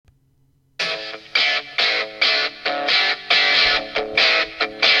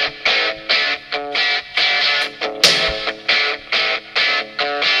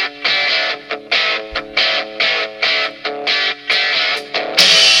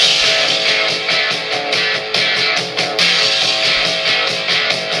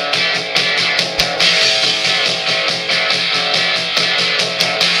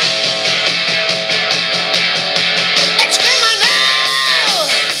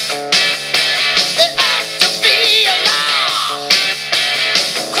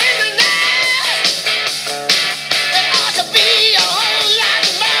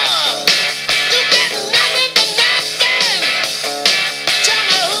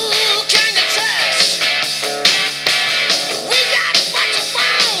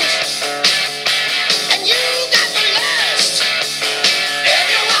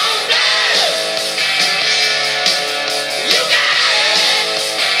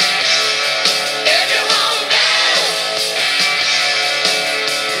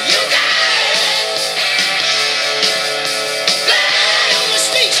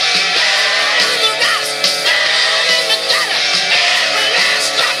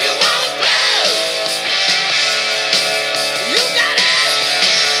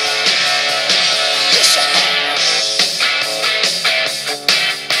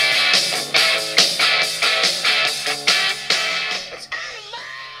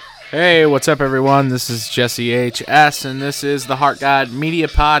Hey, what's up, everyone? This is Jesse H.S., and this is the Heart God Media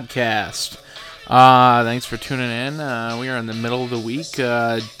Podcast. Thanks for tuning in. We are in the middle of the week,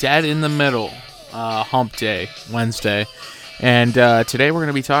 dead in the middle, hump day, Wednesday. And today we're going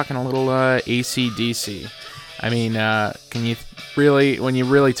to be talking a little AC/DC. I mean, when you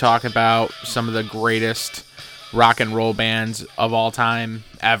really talk about some of the greatest rock and roll bands of all time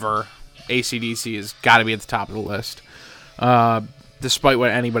ever, AC/DC has got to be at the top of the list. Despite what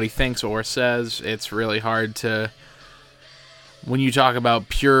anybody thinks or says, it's really hard to, when you talk about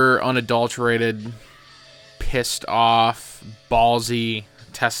pure, unadulterated, pissed off, ballsy,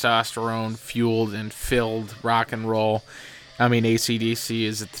 testosterone-fueled and filled rock and roll, I mean, AC/DC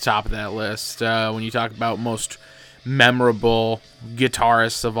is at the top of that list. When you talk about most memorable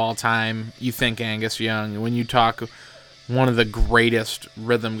guitarists of all time, you think Angus Young. When you talk one of the greatest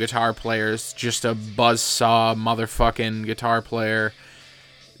rhythm guitar players, just a buzzsaw motherfucking guitar player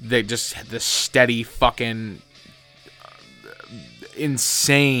that just had this steady fucking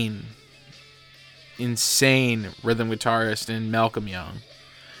insane rhythm guitarist in Malcolm Young.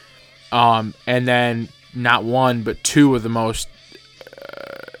 And then not one but two of the most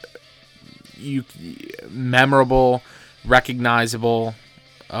memorable, recognizable,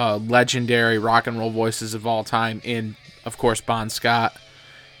 legendary rock and roll voices of all time in, of course, Bon Scott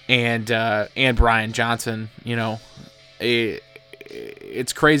and Brian Johnson. You know,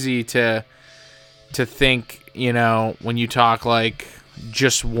 it's crazy to think, you know, when you talk like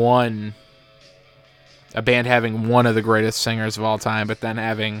just a band having one of the greatest singers of all time, but then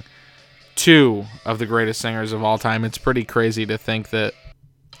having two of the greatest singers of all time. It's pretty crazy to think that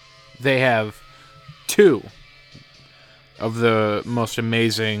they have two of the most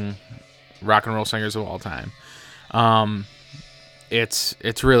amazing rock and roll singers of all time.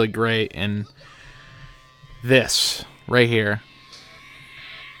 It's really great, and this right here,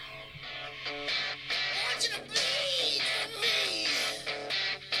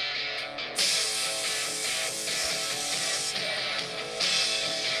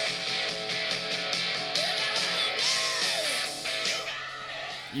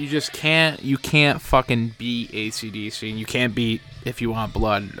 you can't fucking beat AC/DC, and you can't beat If You Want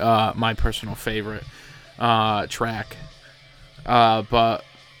Blood, my personal favorite track. But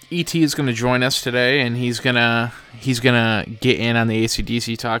E.T. is going to join us today, and he's gonna get in on the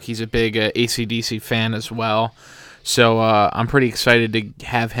AC/DC talk. He's a big AC/DC fan as well, so I'm pretty excited to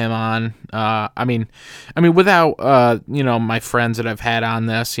have him on. I mean, without my friends that I've had on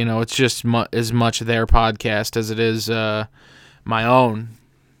this, you know, it's just as much their podcast as it is my own.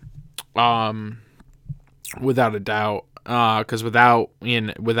 Without a doubt, because without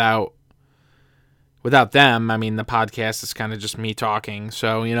them, I mean, the podcast is kind of just me talking.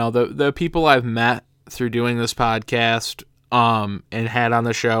 So, you know, the people I've met through doing this podcast, and had on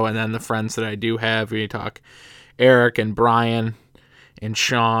the show, and then the friends that I do have, we talk Eric and Brian and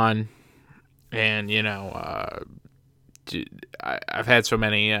Sean, and, you know, I've had so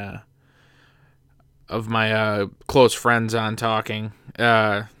many, of my, close friends on talking,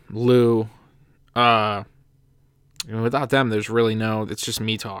 Lou, without them, there's really it's just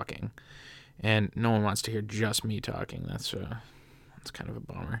me talking. And no one wants to hear just me talking. That's kind of a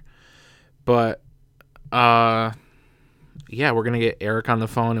bummer. But, yeah, we're going to get Eric on the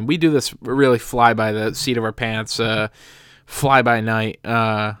phone. And we do this really fly by the seat of our pants, fly by night,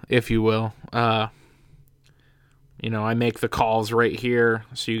 if you will. You know, I make the calls right here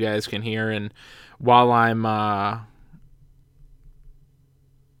so you guys can hear. And while I'm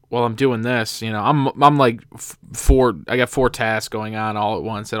doing this, you know, I'm like I got 4 tasks going on all at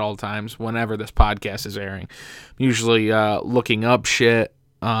once at all times whenever this podcast is airing. I'm usually looking up shit,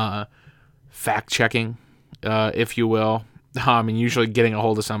 fact checking, if you will. And usually getting a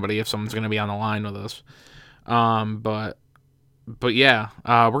hold of somebody if someone's going to be on the line with us. But yeah,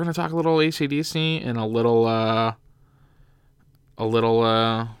 we're going to talk a little AC/DC and a little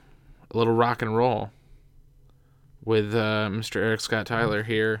rock and roll with Mr. Eric Scott Tyler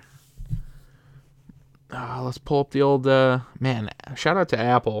here. Let's pull up the old, shout out to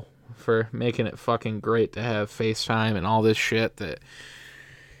Apple for making it fucking great to have FaceTime and all this shit that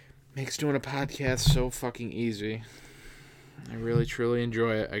makes doing a podcast so fucking easy. I really, truly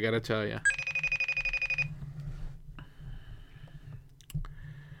enjoy it, I gotta tell you.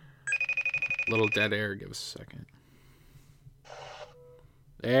 Little dead air, give us a second.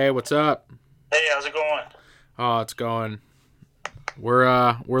 Hey, what's up? Hey, how's it going? Oh, it's going. We're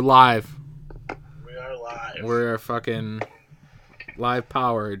live. We are live. We're fucking live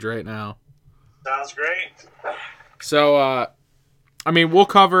powered right now. Sounds great. So, I mean, we'll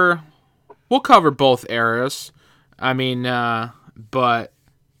cover both eras. I mean, but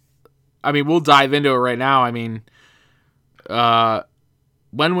I mean, we'll dive into it right now. I mean,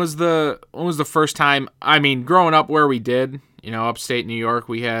 when was the first time? I mean, growing up where we did, upstate New York,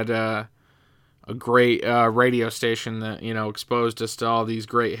 we had a great radio station that exposed us to all these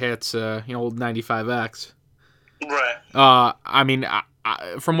great hits. Old 95X. Right. I mean,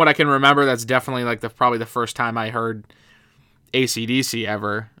 from what I can remember, that's definitely like probably the first time I heard AC/DC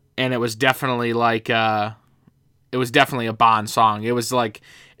ever, and it was definitely like a Bond song. It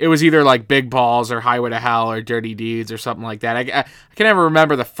was either like Big Balls or Highway to Hell or Dirty Deeds or something like that. I can never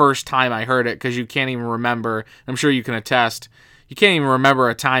remember the first time I heard it because you can't even remember. I'm sure you can attest. You can't even remember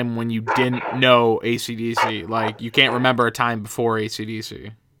a time when you didn't know AC/DC. Like, you can't remember a time before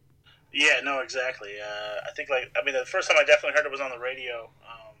AC/DC. Yeah, no, exactly. I think, the first time I definitely heard it was on the radio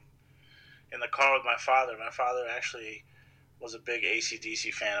in the car with my father. My father actually was a big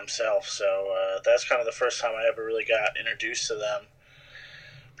AC/DC fan himself, so that's kind of the first time I ever really got introduced to them.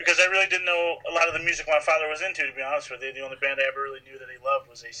 Because I really didn't know a lot of the music my father was into, to be honest with you. The only band I ever really knew that he loved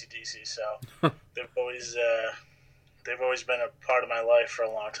was AC/DC, so they've always been a part of my life for a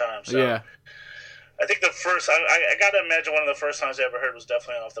long time. So yeah. I think the first, I got to imagine one of the first songs I ever heard was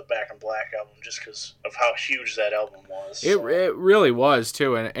definitely off the Back in Black album, just because of how huge that album was. It really was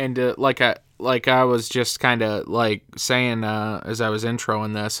too, and like I was just kind of like saying as I was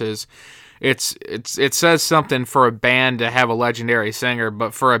introing this is, it says something for a band to have a legendary singer,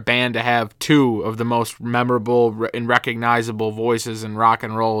 but for a band to have two of the most memorable and recognizable voices in rock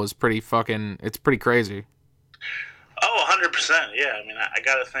and roll is pretty crazy. Oh, 100%. Yeah, I mean, I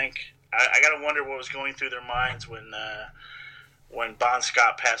got to think. I got to wonder what was going through their minds when Bon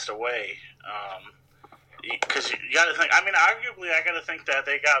Scott passed away. Because you got to think. I mean, arguably, I got to think that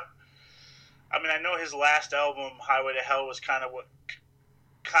they got. I mean, I know his last album, Highway to Hell, was kind of what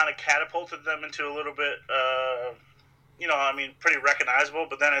catapulted them into a little bit. Pretty recognizable.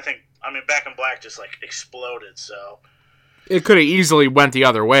 But then I think, Back in Black just like exploded. So it could have easily went the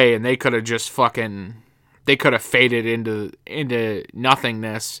other way, and they could have just they could have faded into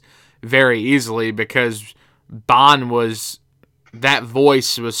nothingness very easily because that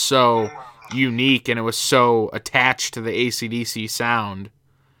voice was so unique and it was so attached to the AC/DC sound.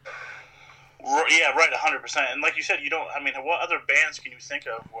 Yeah, right, 100%. And like you said, what other bands can you think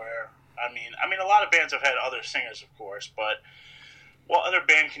of where, a lot of bands have had other singers, of course, but what other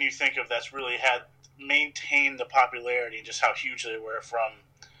band can you think of that's really maintained the popularity and just how huge they were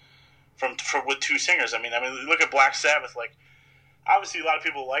with two singers? Look at Black Sabbath. Like, obviously, a lot of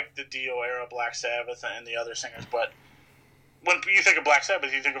people like the Dio era Black Sabbath and the other singers, but when you think of Black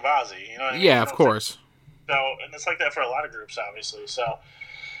Sabbath, you think of Ozzy. You know what I mean? Yeah, of course. And it's like that for a lot of groups, obviously. So,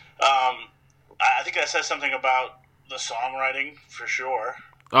 I think that says something about the songwriting for sure.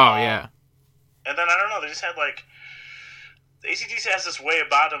 Oh yeah. And then I don't know, they just had AC/DC has this way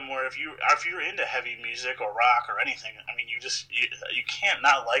about them where if you're into heavy music or rock or anything, you can't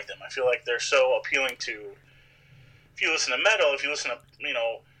not like them. I feel like they're so appealing to. If you listen to metal, if you listen to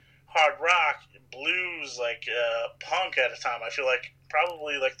hard rock, blues, punk at a time, I feel like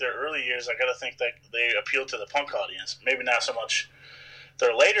probably like their early years, I gotta think that they appealed to the punk audience. Maybe not so much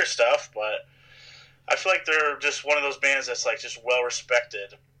their later stuff, but I feel like they're just one of those bands that's like just well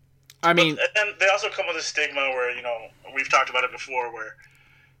respected. And they also come with a stigma where we've talked about it before, where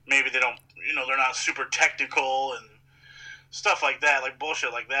maybe they don't, they're not super technical and stuff like that, like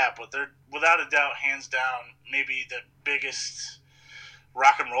bullshit like that. But they're without a doubt, hands down, maybe the biggest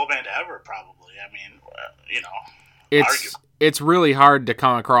rock and roll band ever. Probably. It's really hard to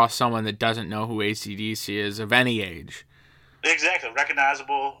come across someone that doesn't know who AC/DC is of any age. Exactly,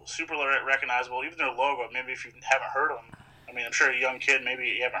 recognizable, super recognizable. Even their logo. Maybe if you haven't heard them. I'm sure a young kid, maybe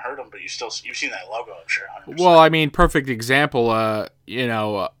you haven't heard them, but you've seen that logo, I'm sure. 100%. Well, perfect example,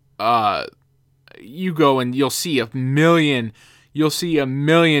 you go and you'll see a million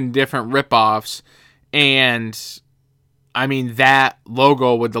different ripoffs, and that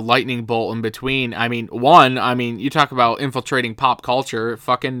logo with the lightning bolt in between. You talk about infiltrating pop culture,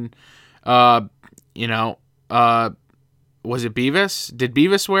 fucking, was it Beavis? Did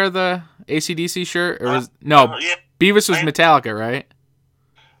Beavis wear the AC/DC shirt? Or yeah. Beavis was Metallica, right?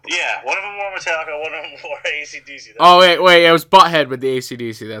 Yeah, one of them wore Metallica, one of them wore AC/DC. Wait, it was Butthead with the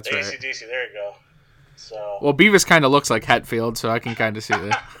AC/DC, that's right. AC/DC, there you go. So. Well, Beavis kind of looks like Hetfield, so I can kind of see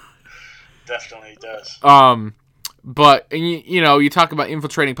that. Definitely does. But, you talk about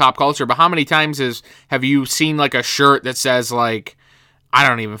infiltrating pop culture, but how many times have you seen, a shirt that says, I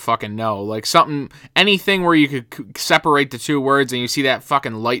don't even fucking know, anything where you could separate the two words and you see that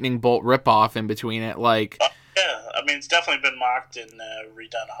fucking lightning bolt ripoff in between it, Yeah, it's definitely been mocked and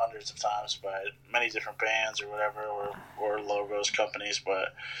redone hundreds of times by many different bands or whatever, or logos, companies,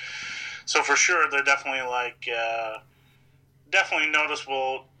 but So for sure, they're definitely like definitely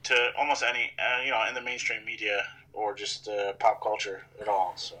noticeable to almost any in the mainstream media or just pop culture at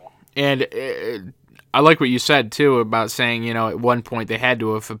all. So And I like what you said too about saying, at one point they had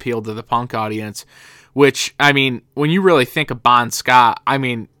to have appealed to the punk audience, which, I mean, when you really think of Bon Scott, I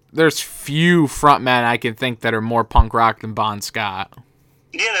mean, there's few frontmen I can think that are more punk rock than Bon Scott.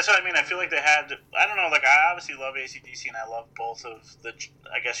 Yeah, that's what I mean. I feel like they had, I don't know, like I obviously love AC/DC and I love both of the,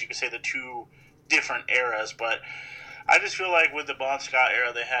 I guess you could say the two different eras, but I just feel like with the Bon Scott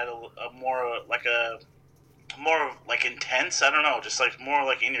era, they had a more like intense, I don't know, just like more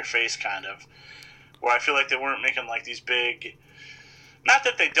like in your face kind of, where I feel like they weren't making like these big, not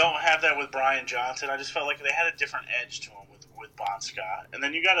that they don't have that with Brian Johnson, I just felt like they had a different edge to them with Bon Scott. And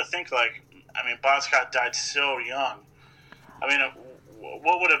then you got to think like, I mean, Bon Scott died so young. I mean,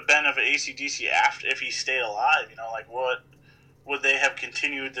 what would have been of AC/DC after if he stayed alive? Like what would they have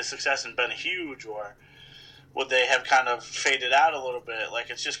continued the success and been huge, or would they have kind of faded out a little bit?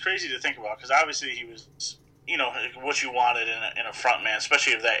 Like it's just crazy to think about because obviously he was, what you wanted in a front man,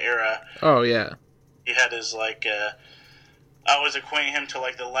 especially of that era. Oh yeah, he had his like. I always equate him to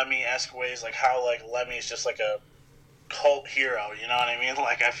like the Lemmy-esque ways, like how like Lemmy's just like a cult hero. You know what I mean?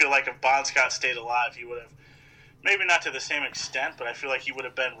 Like I feel like if Bon Scott stayed alive, he would have. Maybe not to the same extent, but I feel like he would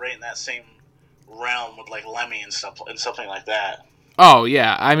have been right in that same realm with like Lemmy and stuff and something like that. Oh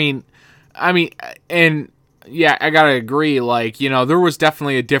yeah, I mean, and yeah, I gotta agree. Like there was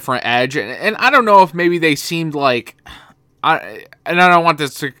definitely a different edge, and I don't know if maybe they seemed like, and I don't want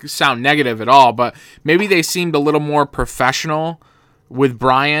this to sound negative at all, but maybe they seemed a little more professional with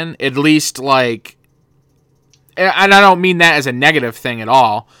Brian, at least like, and I don't mean that as a negative thing at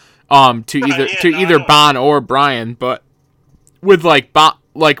all. Either Bon or Brian, but with like Bon,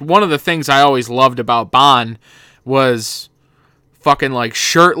 like one of the things I always loved about Bon was fucking like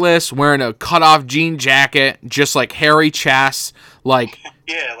shirtless, wearing a cut-off jean jacket, just like hairy chest, like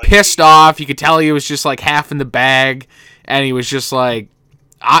pissed off. You could tell he was just like half in the bag, and he was just like,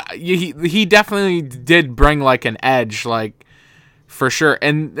 he definitely did bring like an edge, like. For sure.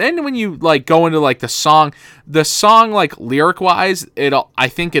 And then when you like go into like the song like lyric wise, I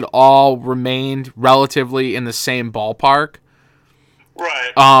think it all remained relatively in the same ballpark.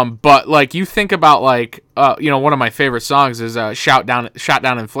 Right. But like you think about like one of my favorite songs is Shot Down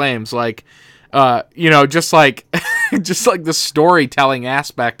in Flames, like just like just like the storytelling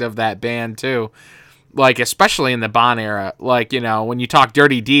aspect of that band too. Like especially in the Bon era, like when you talk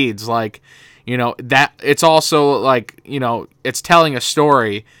Dirty Deeds, like that it's also like, it's telling a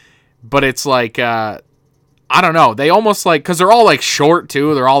story, but it's like, I don't know. They almost like, cause they're all like short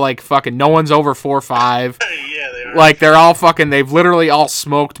too. They're all like fucking, no one's over 4'5". Yeah, they are. Like they're all fucking, they've literally all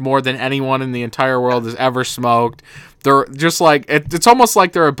smoked more than anyone in the entire world has ever smoked. They're just like, it's almost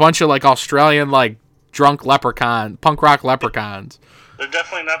like they're a bunch of like Australian, like drunk punk rock leprechauns. They're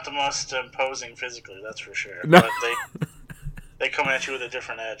definitely not the most imposing physically. That's for sure. No. But they come at you with a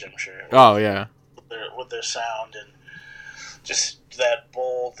different edge, I'm sure. Oh, yeah. With their sound and just that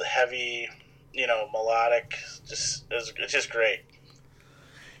bold, heavy, melodic, it's just great.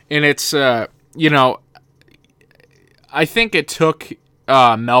 And it's, I think it took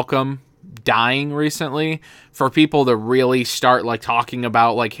Malcolm dying recently for people to really start, like, talking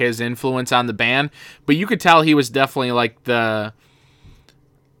about, like, his influence on the band. But you could tell he was definitely, like, the...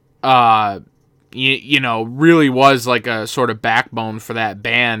 really was like a sort of backbone for that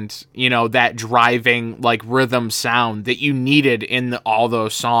band, that driving like rhythm sound that you needed in all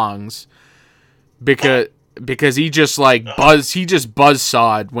those songs, because he just like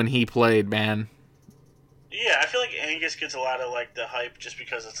buzzsawed when he played, man. Yeah, I feel like Angus gets a lot of like the hype just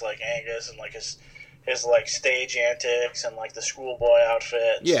because it's like Angus and like his like stage antics and like the schoolboy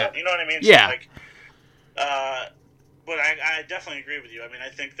outfit. Yeah, stuff. You know what I mean? Yeah. So, like, but I definitely agree with you. I mean, I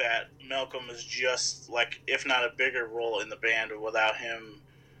think that Malcolm is just like, if not a bigger role in the band, without him,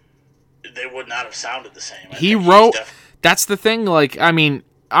 they would not have sounded the same. He wrote. That's the thing. Like, I mean,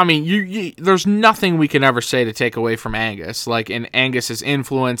 you there's nothing we can ever say to take away from Angus. Like, and Angus's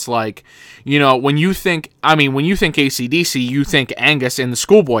influence. Like, when you think AC/DC, you think Angus in the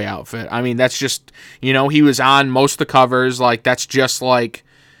schoolboy outfit. I mean, that's just he was on most of the covers. Like, that's just like.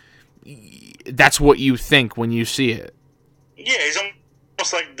 That's what you think when you see it. Yeah, he's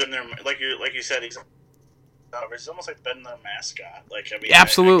almost like like you said, he's almost like been their mascot. Like, I mean,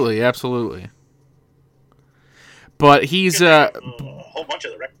 absolutely. But he's a whole bunch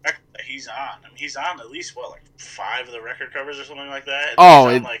of the records that he's on. I mean, he's on at least like 5 of the record covers or something like that.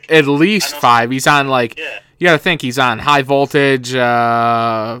 And at least 5. He's on like you got to think he's on High Voltage,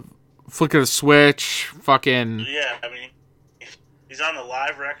 Flick of the Switch, fucking. Yeah, I mean. He's he's on the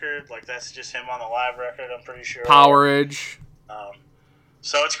live record. Like, that's just him on the live record, I'm pretty sure. Powerage.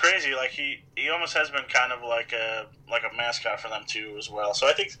 So it's crazy. Like, he almost has been kind of like a mascot for them, too, as well. So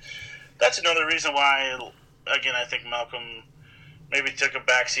I think that's another reason why, again, I think Malcolm maybe took a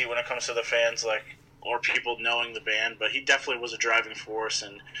backseat when it comes to the fans, like, or people knowing the band. But he definitely was a driving force,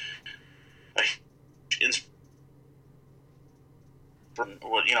 and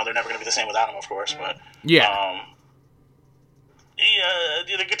they're never going to be the same without him, of course. But yeah.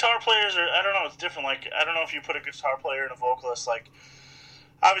 The guitar players are, I don't know, it's different. Like, I don't know if you put a guitar player and a vocalist, like,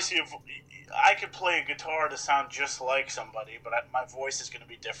 obviously if I could play a guitar to sound just like somebody, but my voice is going to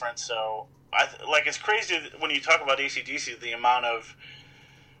be different. So, it's crazy when you talk about AC/DC, the amount of,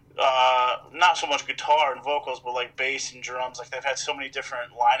 not so much guitar and vocals, but like bass and drums. Like, they've had so many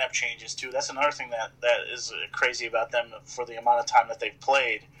different lineup changes too. That's another thing that is crazy about them for the amount of time that they've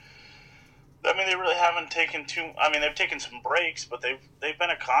played. I mean, they really haven't taken they've taken some breaks, but they've been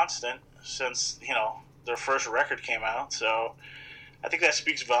a constant since, their first record came out. So I think that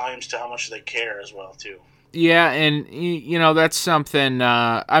speaks volumes to how much they care as well, too. Yeah, and that's something.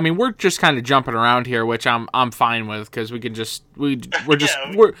 We're just kind of jumping around here, which I'm fine with, because we can just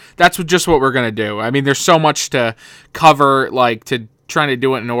that's just what we're gonna do. I mean, there's so much to cover. Like, to trying to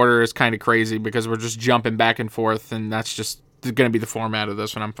do it in order is kind of crazy, because we're just jumping back and forth, and that's just gonna be the format of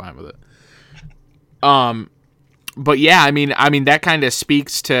this, and I'm fine with it. But yeah, I mean that kind of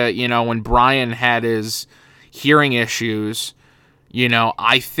speaks to, when Brian had his hearing issues,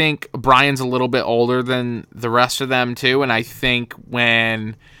 I think Brian's a little bit older than the rest of them too. And I think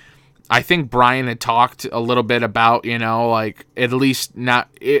Brian had talked a little bit about, like, at least not,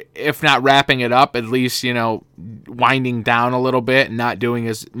 if not wrapping it up, at least, winding down a little bit and not doing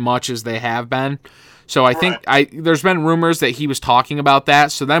as much as they have been. So I think there's been rumors that he was talking about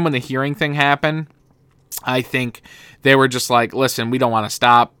that. So then when the hearing thing happened, I think they were just like, listen, we don't want to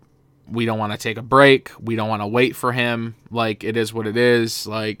stop. We don't want to take a break. We don't want to wait for him. Like, it is what it is.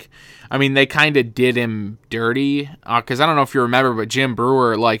 Like, I mean, they kind of did him dirty. Because I don't know if you remember, but Jim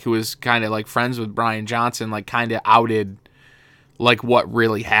Brewer, like, who was kind of like friends with Brian Johnson, like, kind of outed, like, what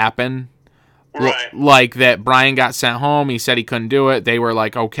really happened. Right. Like, that Brian got sent home. He said he couldn't do it. They were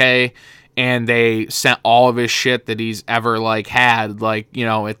like, okay. And they sent all of his shit that he's ever, like, had, like,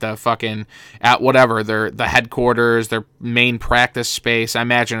 at the headquarters, their main practice space. I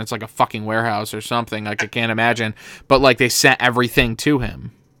imagine it's like a fucking warehouse or something. Like, I can't imagine. But, like, they sent everything to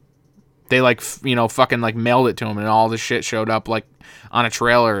him. They, like, fucking, like, mailed it to him, and all the shit showed up, like, on a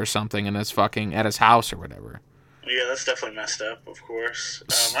trailer or something at his house or whatever. Yeah, that's definitely messed up, of course.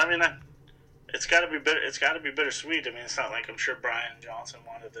 It's got to be bittersweet. I mean, it's not like, I'm sure Brian Johnson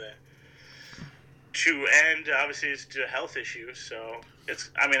wanted to end. Obviously, it's due to health issues, so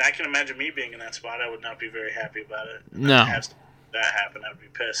I can imagine me being in that spot. I would not be very happy about it. No. If that happened, I would be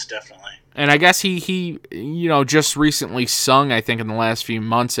pissed, definitely. And I guess he just recently sung, I think, in the last few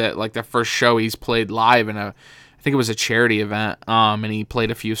months at, like, the first show he's played live in I think it was a charity event, and he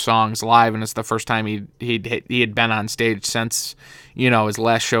played a few songs live, and it's the first time he had been on stage since, his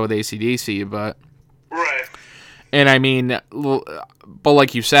last show with AC/DC, but... Right. And I mean, but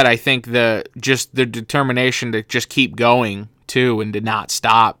like you said, I think the determination to just keep going too and to not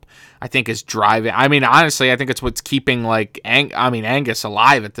stop, I think, is driving. I mean, honestly, I think it's what's keeping, like, Angus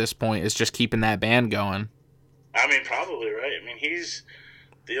alive at this point, is just keeping that band going. I mean, probably, right? I mean, he's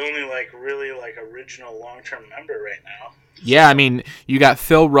the only, like, really, like, original long-term member right now. Yeah, I mean, you got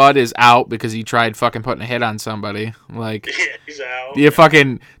Phil Rudd is out because he tried fucking putting a hit on somebody. Like, yeah, he's out. You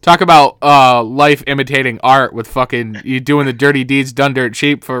fucking talk about life imitating art with fucking you doing the dirty deeds done dirt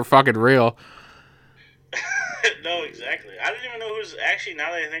cheap for fucking real. No, exactly. I don't even know who's actually.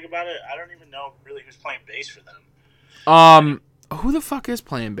 Now that I think about it, I don't even know really who's playing bass for them. Who the fuck is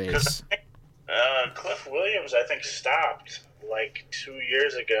playing bass? Cliff Williams, I think, stopped like 2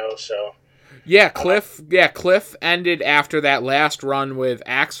 years ago. So. Yeah, Cliff ended after that last run with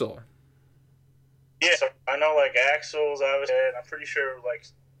Axl. Yeah, so I know, like, Axl's obviously, and I'm pretty sure, like,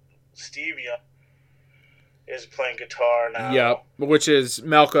 Steve Young is playing guitar now. Yep, which is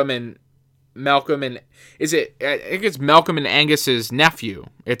Malcolm and is it? I think it's Malcolm and Angus's nephew.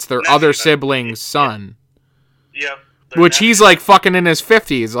 It's their other sibling's son. Yep. Which nephew. He's like fucking in his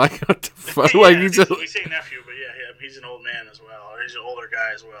 50s. Like, what the fuck? Yeah, like we say nephew, but yeah, he's an old man as well, or he's an older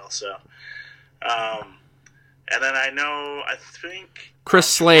guy as well. So, and then I think Chris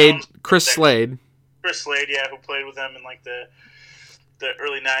Slade, yeah, who played with them in like the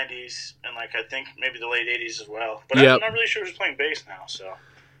early '90s and like I think maybe the late '80s as well. But I'm not really sure who's playing bass now. So,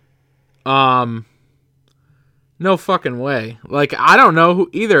 no fucking way. Like, I don't know who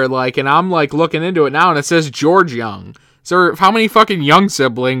either. Like, and I'm like looking into it now, and it says George Young, So how many fucking young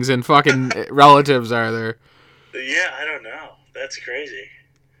siblings and fucking relatives are there? Yeah, I don't know. That's crazy.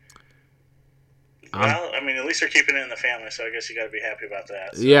 Well, I mean, at least they're keeping it in the family, so I guess you got to be happy about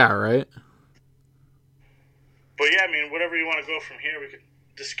that. So. Yeah, right. But yeah, I mean, whatever you want to go from here, we could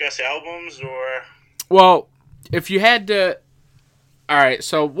discuss albums or. Well, if you had to, all right.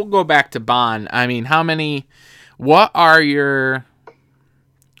 So we'll go back to Bond. I mean, what's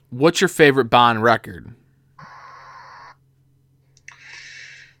your favorite Bond record?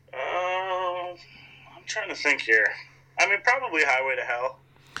 I'm trying to think here. I mean, probably Highway to Hell.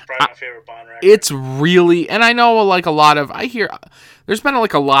 Probably my favorite Bond record. It's really, and I know like there's been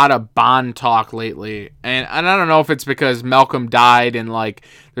like a lot of Bond talk lately, and I don't know if it's because Malcolm died and like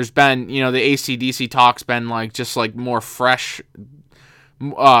there's been, the AC/DC talk's been like just like more fresh,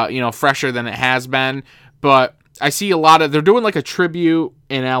 fresher than it has been, but I see they're doing like a tribute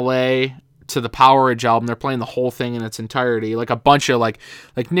in LA to the Powerage album. They're playing the whole thing in its entirety, like a bunch of like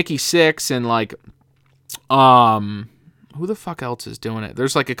Nikki Sixx and like who the fuck else is doing it?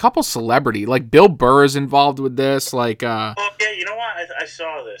 There's like a couple celebrity, like Bill Burr is involved with this. Like, oh yeah, you know what? I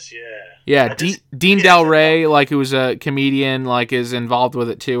saw this. Yeah. Yeah, Dean Del Rey, like who was a comedian, like is involved with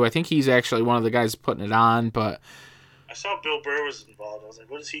it too. I think he's actually one of the guys putting it on. But I saw Bill Burr was involved. I was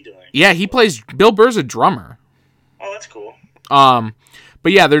like, what is he doing? Yeah, Bill Burr's a drummer. Oh, that's cool.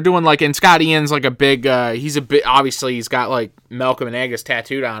 But yeah, they're doing like, and Scott Ian's like a big. Obviously he's got like Malcolm and Angus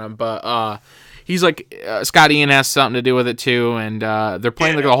tattooed on him, but he's like, Scott Ian has something to do with it too, and they're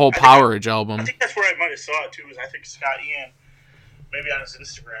playing like a whole Powerage album. I think that's where I might have saw it too. I think Scott Ian, maybe on his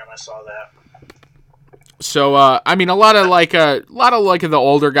Instagram, I saw that. So I mean, a lot of the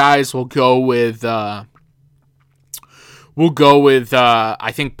older guys will go with I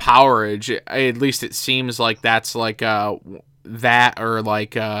think Powerage. At least it seems like that's like that or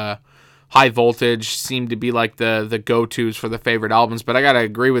like High Voltage seem to be like the go-tos for the favorite albums. But I gotta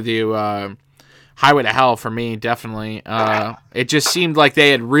agree with you. Highway to Hell for me, definitely. It just seemed like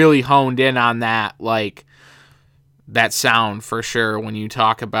they had really honed in on that, like that sound for sure. When you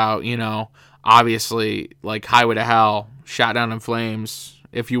talk about, obviously like Highway to Hell, Shot Down in Flames,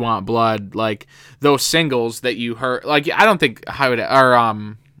 If You Want Blood, like those singles that you heard. Like I don't think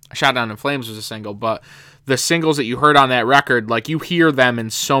Shot Down in Flames was a single, but the singles that you heard on that record, like you hear them in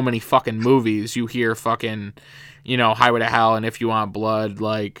so many fucking movies. You hear fucking, Highway to Hell and If You Want Blood,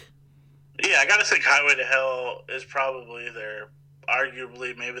 like. Yeah, I gotta think Highway to Hell is probably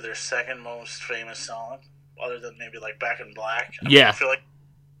arguably maybe their second most famous song, other than maybe like Back in Black. I mean, I feel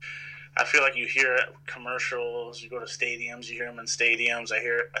like you hear it commercials, you go to stadiums, you hear them in stadiums. I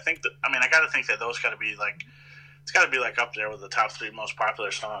gotta think that those gotta be like, it's gotta be like up there with the top 3 most popular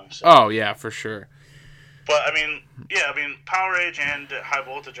songs. So. Oh yeah, for sure. But Powerage and High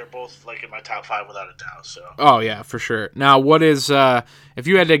Voltage are both like in my top 5 without a doubt. So. Oh yeah, for sure. Now, what is if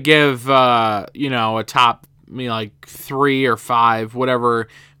you had to give a top, like 3 or 5, whatever,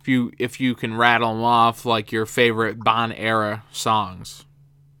 if you can rattle them off, like your favorite Bond era songs?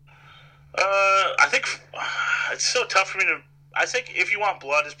 I think it's so tough for me to. I think If You Want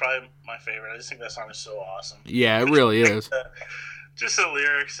Blood is probably my favorite. I just think that song is so awesome. Yeah, it really is. Just the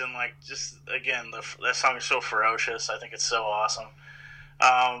lyrics and like just again that song is so ferocious. I think it's so awesome.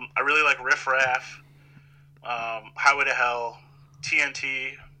 I really like Riff Raff, Highway to Hell,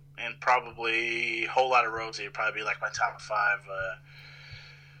 TNT, and probably Whole Lot of Rosie would probably be like my top 5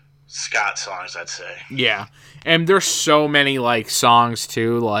 Scott songs, I'd say. Yeah, and there's so many like songs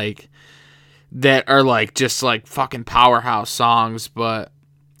too, like that are like just like fucking powerhouse songs. But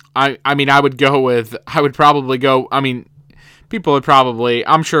I would probably go. I mean. People would probably,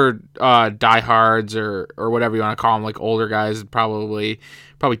 I'm sure, diehards or whatever you want to call them, like older guys, would probably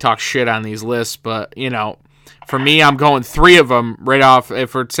talk shit on these lists. But for me, I'm going 3 of them right off.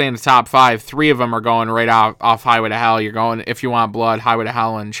 If we're saying the top 5, 3 of them are going right off Highway to Hell. You're going If You Want Blood, Highway to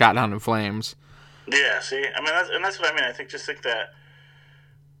Hell, and Shot Down in Flames. Yeah, see, I mean, that's what I mean. I think that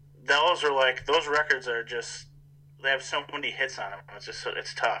those records are just. They have so many hits on them.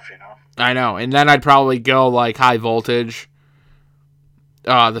 It's tough, I know, and then I'd probably go like High Voltage.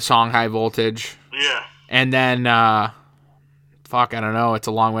 The song High Voltage. Yeah. And then, I don't know. It's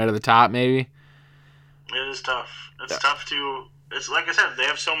a long way to the top, maybe. It is tough. It's tough to. It's like I said, they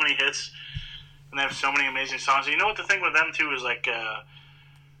have so many hits, and they have so many amazing songs. And you know what the thing with them too is like,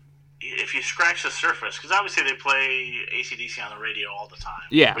 if you scratch the surface, because obviously they play AC/DC on the radio all the time.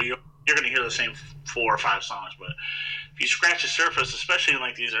 Yeah. But you're going to hear the same 4 or 5 songs, but if you scratch the surface, especially in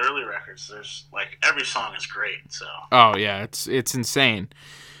like these early records, there's like every song is great. So. Oh yeah, it's insane,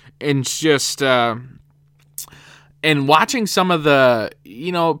 and it's just and watching some of the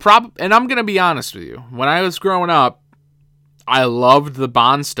and I'm gonna be honest with you, when I was growing up, I loved the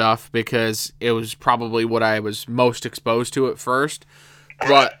Bond stuff because it was probably what I was most exposed to at first.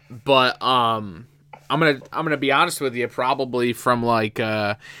 But I'm gonna be honest with you. Probably from like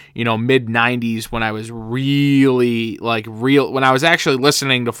mid '90s when I was really when I was actually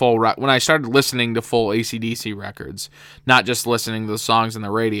listening to when I started listening to full AC/DC records, not just listening to the songs on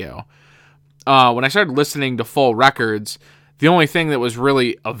the radio. When I started listening to full records, the only thing that was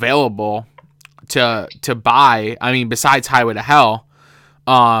really available to buy, I mean, besides Highway to Hell,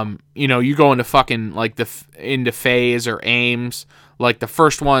 you go into fucking like into Phase or Ames, like the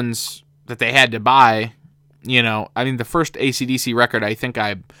first ones that they had to buy, I mean, the first AC/DC record I think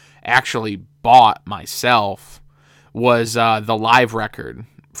I actually bought myself was the live record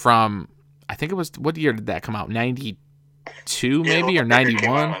from, I think it was, what year did that come out? 92 maybe, or 91?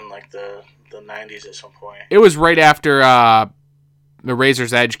 Came out in like the 90s at some point. It was right after the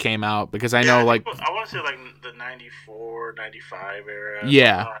Razor's Edge came out, because I know, like, I want to say like the 94, 95 era.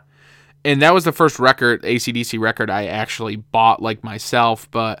 Yeah. And that was the first AC/DC record I actually bought, like, myself.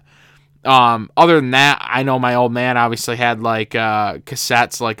 But other than that, I know my old man obviously had, like,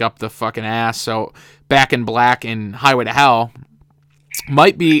 cassettes, like, up the fucking ass. So Back in Black and Highway to Hell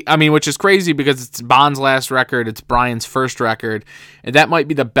might be, I mean, which is crazy because it's Bond's last record, it's Brian's first record, and that might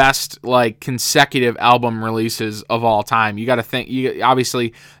be the best, like, consecutive album releases of all time. You got to think,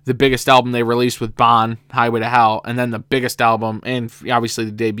 obviously, the biggest album they released with Bond, Highway to Hell, and then the biggest album, and obviously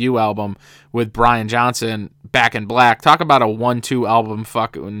the debut album with Brian Johnson, Back in Black. Talk about a 1-2 album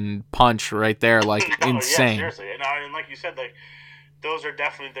fucking punch right there, like, insane. Yeah, seriously. And like you said, like, those are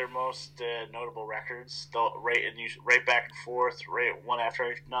definitely their most notable records. They'll rate back and forth, rate one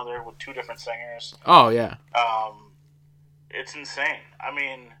after another with two different singers. Oh yeah. It's insane. I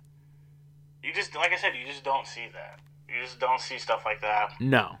mean, you just, like I said, you just don't see that. You just don't see stuff like that.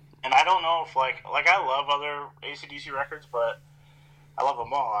 No. And I don't know if like I love other AC/DC records, but I love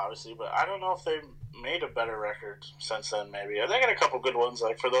them all obviously. But I don't know if they've made a better record since then. Maybe they got a couple good ones,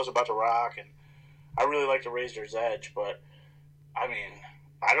 like For Those About to Rock, and I really like the Razor's Edge, but. I mean,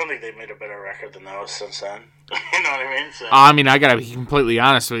 I don't think they've made a better record than those since then. You know what I mean? So. I mean, I gotta be completely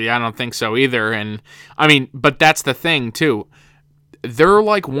honest with you. I don't think so either. And I mean, but that's the thing too. They're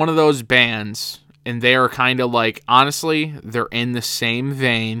like one of those bands, and they are kind of like, honestly, they're in the same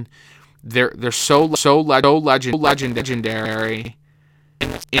vein. They're so legendary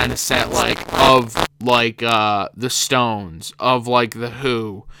in the set, like, of like the Stones, of like the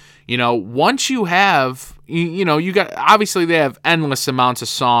Who. Once you have, you got, obviously they have endless amounts of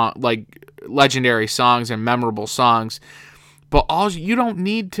like legendary songs and memorable songs, but you don't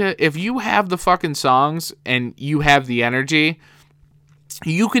need to, if you have the fucking songs and you have the energy,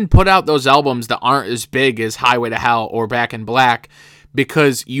 you can put out those albums that aren't as big as Highway to Hell or Back in Black,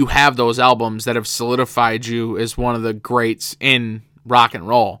 because you have those albums that have solidified you as one of the greats in rock and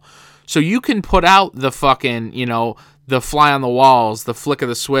roll. So you can put out the fucking, the Fly on the Walls, the Flick of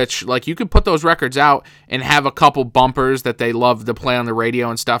the Switch. Like, you could put those records out and have a couple bumpers that they love to play on the radio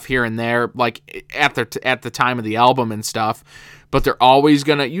and stuff here and there, like at the time of the album and stuff. But they're always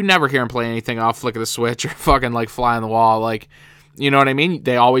gonna, you never hear them play anything off Flick of the Switch or fucking like Fly on the Wall. Like, you know what I mean?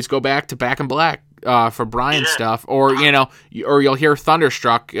 They always go back to Back in Black for Brian stuff, or or you'll hear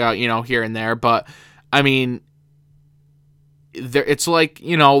Thunderstruck, here and there. But I mean, it's like,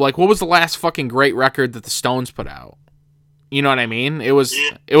 like, what was the last fucking great record that the Stones put out? You know what I mean? It was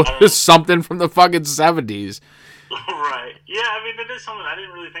something from the fucking 70s. Right. Yeah, I mean, it is something. I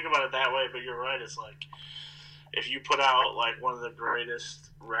didn't really think about it that way, but you're right. It's like, if you put out, like, one of the greatest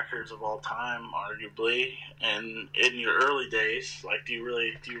records of all time, arguably, and in your early days, like, do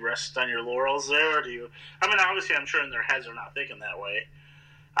you rest on your laurels there, or do you... I mean, obviously, I'm sure in their heads they're not thinking that way.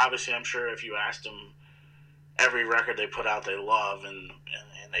 Obviously, I'm sure if you asked them, every record they put out they love, and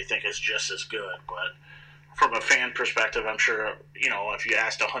they think it's just as good, but... From a fan perspective, I'm sure, if you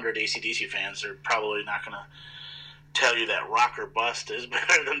asked 100 AC/DC fans, they're probably not going to tell you that Rock or Bust is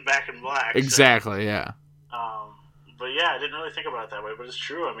better than Back in Black. Exactly, so, yeah. But yeah, I didn't really think about it that way, but it's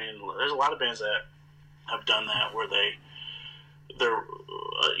true. I mean, there's a lot of bands that have done that where they're,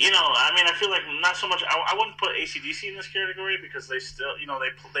 I mean, I feel like not so much, I wouldn't put AC/DC in this category because they still,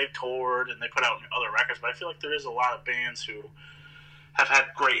 they've toured and they put out other records, but I feel like there is a lot of bands who have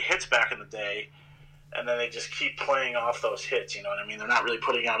had great hits back in the day, and then they just keep playing off those hits, you know what I mean? They're not really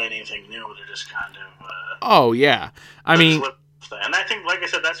putting out anything new. They're just kind of... oh, yeah. I mean... And I think, like I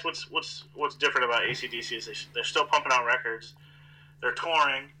said, that's what's different about AC/DC is they're still pumping out records. They're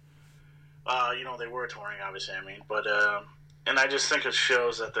touring. They were touring, obviously, I mean. But, and I just think it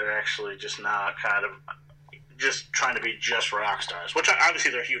shows that they're actually just not kind of just trying to be just rock stars. Which,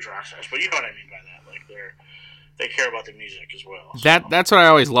 obviously, they're huge rock stars. But you know what I mean by that. Like, they care about the music as well. So. That's what I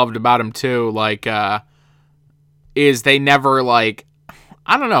always loved about them too. Like, is they never like,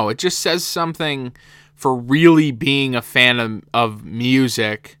 I don't know. It just says something for really being a fan of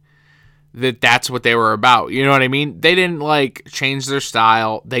music. That's what they were about. You know what I mean? They didn't like change their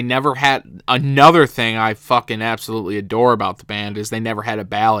style. They never had another thing I fucking absolutely adore about the band is they never had a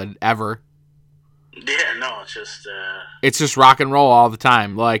ballad ever. Yeah, no, it's just rock and roll all the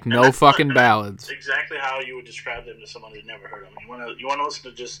time. Like no fucking ballads. Exactly how you would describe them to someone who never heard them. You want to listen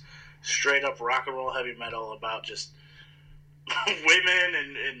to just straight up rock and roll heavy metal about just women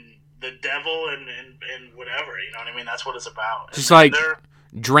and the devil and whatever. You know what I mean? That's what it's about. Just like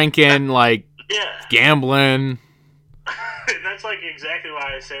drinking, like gambling. That's like exactly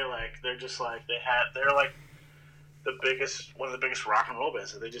why I say like they're just like they're like one of the biggest rock and roll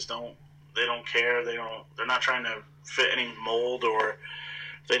bands. They just don't care. They're not trying to fit any mold or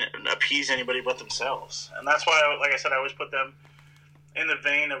appease anybody but themselves. And that's why, like I said, I always put them in the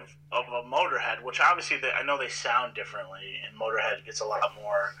vein of a Motorhead, which obviously I know they sound differently, and Motorhead gets a lot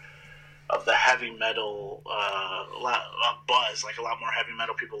more of the heavy metal buzz, like a lot more heavy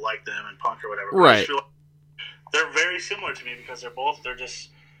metal people like them and punk or whatever. Right. I just feel like they're very similar to me because they're just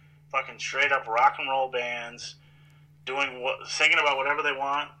fucking straight up rock and roll bands singing about whatever they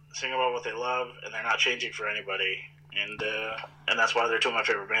want, singing about what they love, and they're not changing for anybody. And that's why they're two of my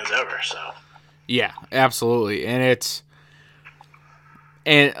favorite bands ever. So. Yeah, absolutely, and it's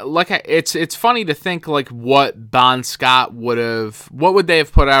funny to think like what Bon Scott what would they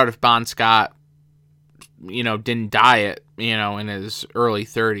have put out if Bon Scott, didn't die in his early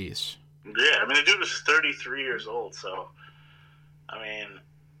 30s. Yeah, I mean the dude was 33 years old, so I mean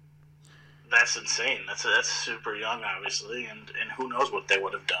that's insane. That's super young, obviously, and who knows what they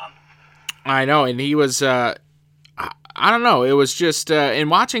would have done. I know, and he was. I don't know. It was just in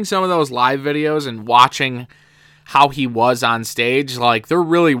watching some of those live videos and watching how he was on stage, like there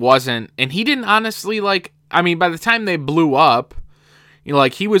really wasn't, and he didn't honestly like. I mean, by the time they blew up,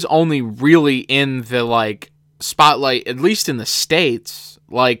 like he was only really in the like spotlight, at least in the States,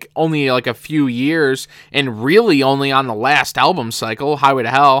 like only like a few years, and really only on the last album cycle, Highway to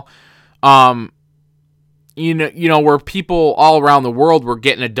Hell. Where people all around the world were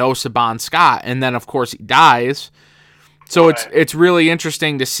getting a dose of Bon Scott, and then of course he dies. So right. It's really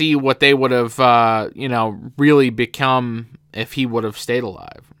interesting to see what they would have, really become if he would have stayed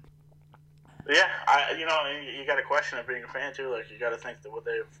alive. Yeah, you got to question it being a fan too. Like you got to think that would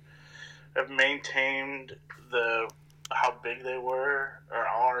they have maintained how big they were or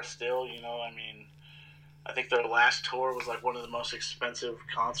are still. I mean, I think their last tour was like one of the most expensive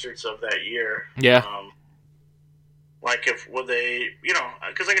concerts of that year. Yeah. Like would they,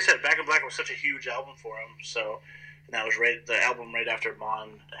 because like I said, Back in Black was such a huge album for them. So. And that was the album right after Bon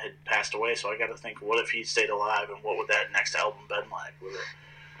had passed away. So I got to think, what if he stayed alive, and what would that next album been like?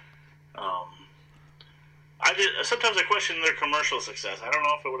 Sometimes I question their commercial success. I don't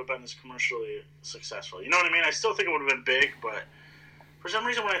know if it would have been as commercially successful. You know what I mean? I still think it would have been big, but for some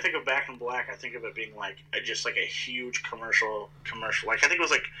reason, when I think of Back in Black, I think of it being like just like a huge commercial. Like I think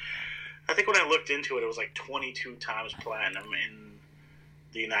when I looked into it, it was like 22 times platinum in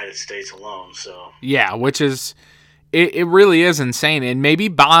the United States alone. So yeah, which is. It really is insane, and maybe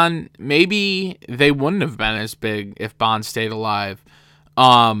they wouldn't have been as big if Bon stayed alive,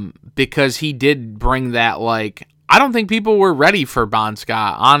 because he did bring that, like, I don't think people were ready for Bon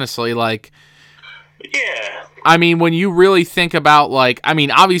Scott, honestly, like, yeah. I mean, when you really think about, like, I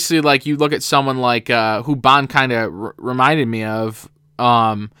mean, obviously, like, you look at someone like, who Bon kind of reminded me of,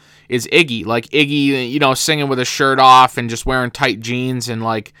 is Iggy, like, Iggy, singing with his shirt off and just wearing tight jeans and,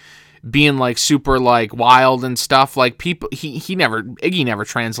 like, being like super like wild and stuff, like people Iggy never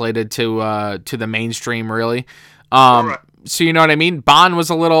translated to the mainstream really. Right. So you know what I mean? Bon was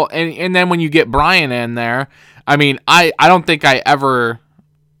a little, and then when you get Brian in there, I mean, I don't think I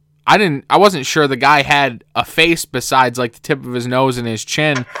wasn't sure the guy had a face besides like the tip of his nose and his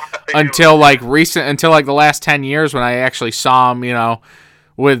chin until like the last 10 years when I actually saw him,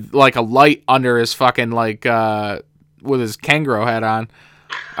 with like a light under his fucking like with his kangaroo hat on.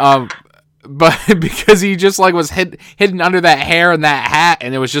 But because he just like was hidden under that hair and that hat,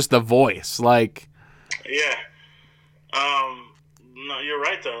 and it was just the voice, like. Yeah. No, you're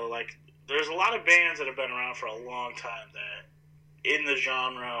right though. Like, there's a lot of bands that have been around for a long time that, in the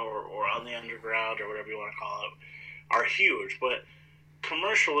genre or on the underground or whatever you want to call it, are huge. But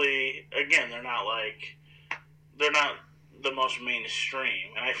commercially, again, they're not the most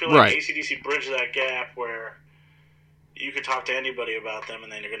mainstream. And I feel like AC/DC bridged that gap where. You could talk to anybody about them,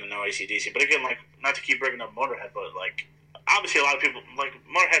 and then you're going to know AC/DC. But again, like, not to keep bringing up Motorhead, but, like, obviously a lot of people, like,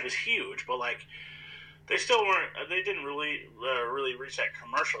 Motorhead was huge, but, like, they still weren't. They didn't really reach that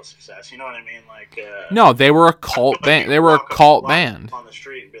commercial success. You know what I mean? Like, No, they were a cult band. They were a cult band on the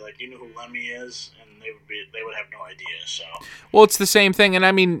street and be like, "Do you know who Lemmy is?" And they would have no idea. So, well, it's the same thing. And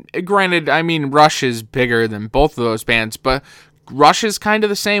I mean, granted, I mean, Rush is bigger than both of those bands, but Rush is kind of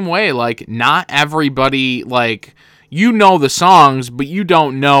the same way. Like, not everybody, like, you know the songs, but you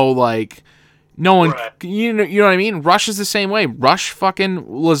don't know, like, no one, right. you know what I mean? Rush is the same way. Rush fucking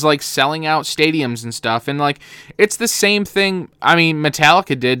was, like, selling out stadiums and stuff. And, like, it's the same thing, I mean,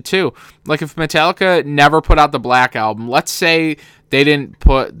 Metallica did, too. Like, if Metallica never put out the Black Album, let's say they didn't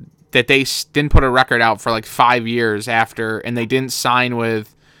put a record out for, like, 5 years after, and they didn't sign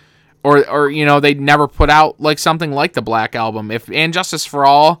with, or you know, they never put out like something like the Black Album. If And Justice for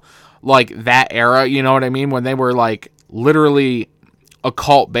All, like that era, you know what I mean, when they were like literally a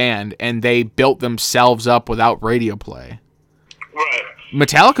cult band and they built themselves up without radio play. Right.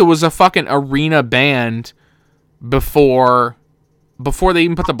 Metallica was a fucking arena band before they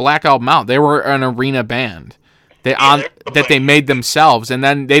even put the Black Album out. They were an arena band. They made themselves, and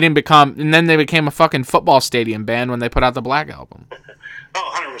then they became a fucking football stadium band when they put out the Black Album.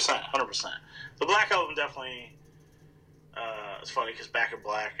 Oh, 100%. The Black Album definitely, it's funny because Back in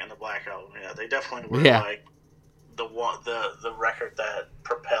Black and the Black Album, yeah, they definitely were like the record that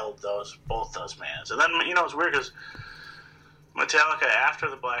propelled both those bands. And then, you know, it's weird because Metallica after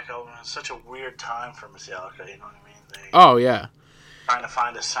the Black Album was such a weird time for Metallica, you know what I mean? Oh, yeah. Trying to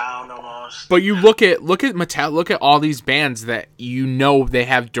find a sound almost. But you look at Metallica, look at all these bands that you know they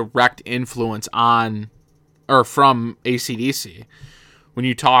have direct influence on or from AC/DC. When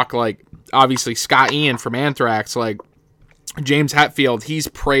you talk, like, obviously Scott Ian from Anthrax, like, James Hetfield, he's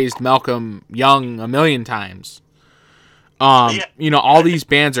praised Malcolm Young a million times. You know, all these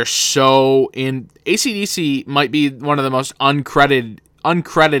bands are so in... AC/DC might be one of the most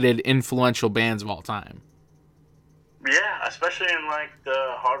uncredited influential bands of all time. Yeah, especially in, like,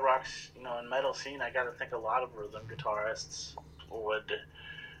 the hard rock, you know, and metal scene, I gotta think a lot of rhythm guitarists would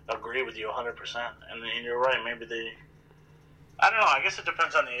agree with you 100%. And you're right, maybe they... I don't know. I guess it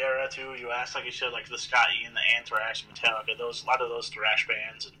depends on the era too. You asked, like you said, like the Scott Ian, the Anthrax, Metallica. A lot of those thrash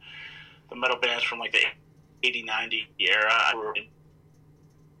bands and the metal bands from like the 80, 90 era.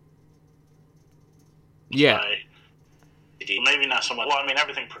 Yeah. Maybe not so much. Well, I mean,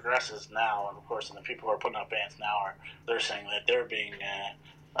 everything progresses now, and of course, and the people who are putting out bands now they're saying that they're being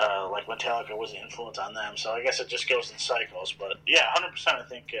like Metallica was an influence on them. So I guess it just goes in cycles. But yeah, 100%. I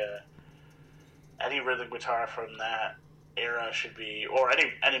think any rhythm guitar from that era should be, or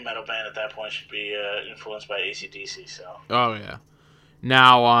any metal band at that point should be influenced by AC/DC. So. Oh yeah.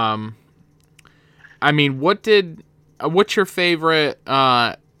 Now, I mean, what's your favorite?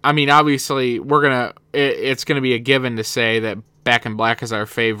 I mean, obviously, it's gonna be a given to say that Back in Black is our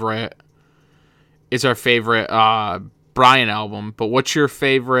favorite. Brian album. But what's your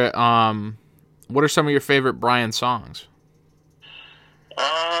favorite? What are some of your favorite Brian songs?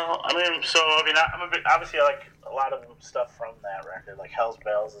 Obviously, I like a lot of stuff from that record. Like Hell's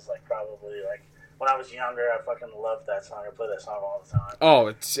Bells is like probably like when I was younger, I fucking loved that song. I play that song all the time.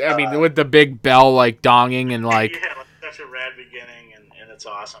 Oh, I mean, with the big bell like donging and like yeah, like such a rad beginning and it's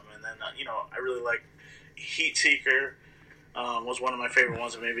awesome. And then you know, I really like Heat Seeker. Was one of my favorite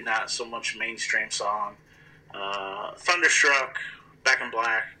ones, and maybe not so much mainstream song. Thunderstruck, Back in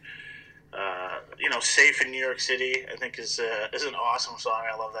Black. You know, Safe in New York City, I think is an awesome song.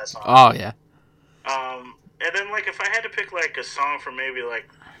 I love that song. Oh yeah. And then like if I had to pick like a song from maybe like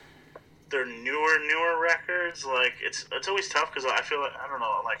their newer records, like it's always tough because I feel like I don't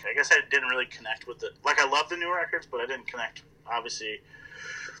know, like I guess I didn't really connect with I love the new records, but I didn't connect obviously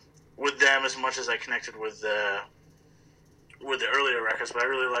with them as much as I connected with the earlier records. But I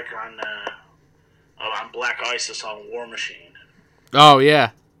really like on Black Ice the song War Machine. Oh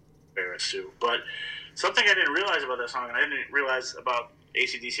yeah. Favorite too. But something I didn't realize about that song, and I didn't realize about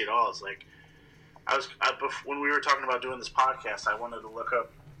AC/DC at all, is like when we were talking about doing this podcast, I wanted to look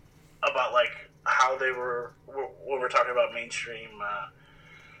up about like how they were when we're talking about mainstream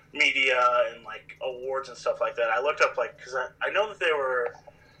media and like awards and stuff like that. I looked up like because I know that they were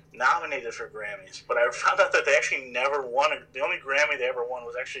nominated for Grammys, but I found out that they actually never won. The only Grammy they ever won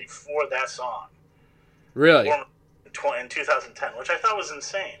was actually for that song. Really? In 2010, which I thought was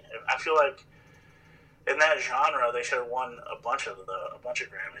insane. I feel like in that genre they should have won a bunch of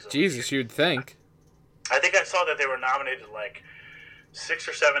Grammys. Jesus, you'd think. I think I saw that they were nominated like 6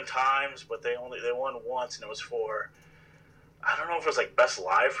 or 7 times, but they won once, and it was for I don't know if it was like best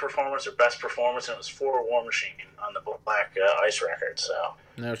live performance or best performance, and it was for War Machine on the Black Ice record. So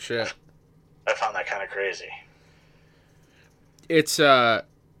no shit. I found that kind of crazy. It's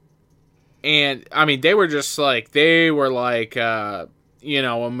And, I mean, they were like, a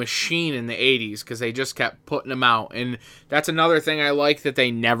machine in the 80s because they just kept putting them out. And that's another thing I like that they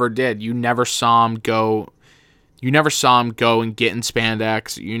never did. You never saw them go and get in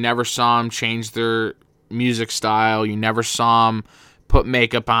spandex. You never saw them change their music style. You never saw them put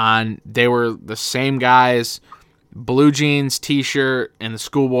makeup on. They were the same guys, blue jeans, t-shirt, and the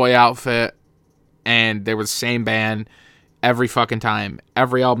schoolboy outfit, and they were the same band every fucking time.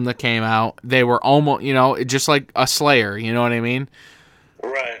 Every album that came out, they were almost, just like a Slayer, you know what I mean?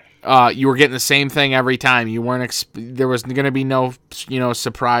 Right. You were getting the same thing every time. You weren't there was going to be no,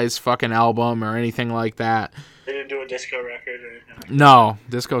 surprise fucking album or anything like that. They didn't do a disco record or anything like that. No,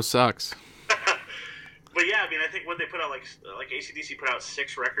 disco sucks. But yeah, I mean, I think what they put out, like AC/DC put out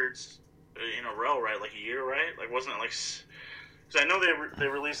 6 records in a row, right? Like a year, right? Like, wasn't it like... Because I know they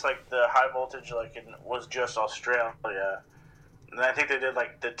released, like, the High Voltage, like, was just Australia. And then I think they did,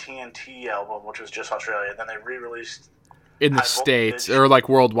 like, the TNT album, which was just Australia. And then they re-released... In the States, or, like,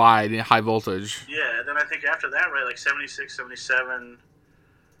 worldwide, High Voltage. Yeah, and then I think after that, right, like, 76, 77,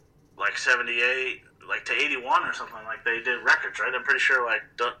 like, 78, like, to 81 or something, like, they did records, right? I'm pretty sure, like,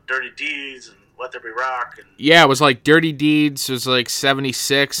 Dirty Deeds and Let There Be Rock. And yeah, it was like Dirty Deeds was like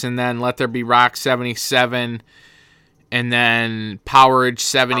 76, and then Let There Be Rock 77, and then Powerage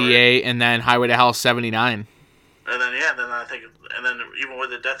 78, and then Highway to Hell 79. And then, yeah, then I think, and then even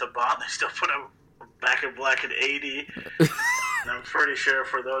with the Death of Bomb, they still put out Back in Black in 80. And I'm pretty sure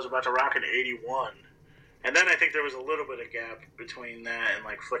for those about to rock in 81. And then I think there was a little bit of gap between that and,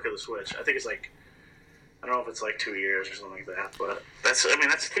 like, Flicker the Switch. I think it's like, I don't know if it's like 2 years or something like that, but that's the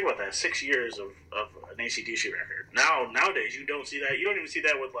thing about that. 6 years of an AC/DC record. Nowadays, you don't see that. You don't even see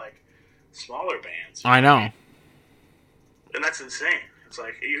that with, like, smaller bands. I know. And that's insane. It's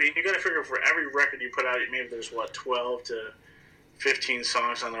like, you got to figure for every record you put out, maybe there's, 12 to 15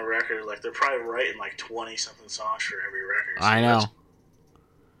 songs on the record. Like, they're probably writing, like, 20-something songs for every record. So I know.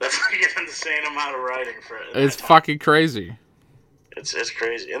 That's like an insane amount of writing for it. It's fucking crazy. It's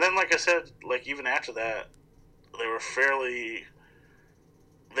crazy. And then, like I said, like, even after that, they were fairly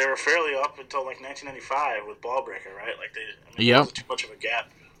up until, like, 1995 with Ballbreaker, right? Like, there wasn't too much of a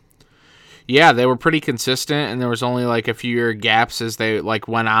gap. Yeah, they were pretty consistent, and there was only, like, a few year gaps as they, like,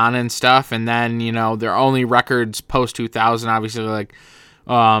 went on and stuff. And then, their only records post-2000, obviously, like,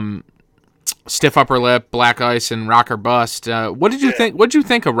 Stiff Upper Lip, Black Ice, and Rock or Bust. What did you think? What did you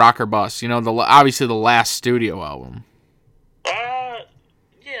think of Rock or Bust? Obviously the last studio album.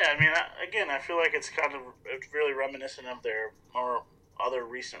 Yeah, I mean, I feel like it's really reminiscent of their more other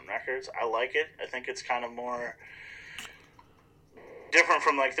recent records. I like it. I think it's kind of more different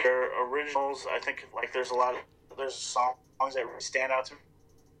from, like, their originals. I think, like, there's songs that really stand out to me.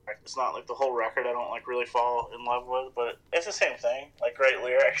 It's not like the whole record I don't, like, really fall in love with, but it's the same thing. Like, great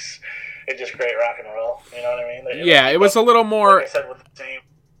lyrics and just great rock and roll. You know what I mean? It was a little more. Like I said, with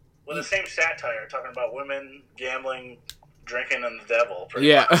the same satire, talking about women, gambling, drinking, and the devil.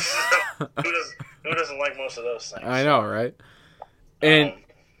 Yeah. Who doesn't like most of those things? I know, right? And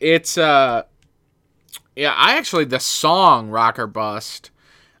it's the song Rock or Bust,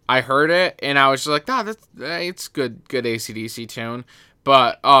 I heard it and I was just like, it's good AC/DC tune.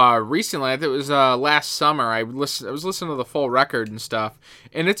 But recently, I think it was last summer, I was listening to the full record and stuff,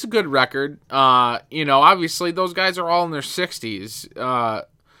 and it's a good record. Obviously those guys are all in their 60s.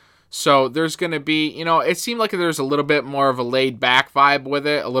 So there's going to be, it seemed like there's a little bit more of a laid back vibe with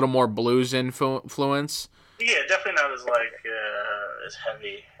it, a little more blues influence. Yeah, definitely not as, like, as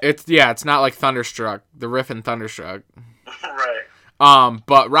heavy. It's not like Thunderstruck, the riff in Thunderstruck. Right.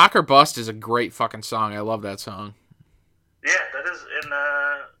 But Rock or Bust is a great fucking song. I love that song. Yeah, that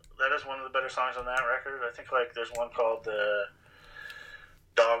is one of the better songs on that record. I think, like, there's one called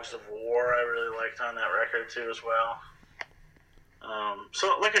Dogs of War I really liked on that record too as well.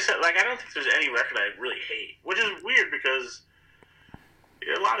 So, like I said, like, I don't think there's any record I really hate, which is weird because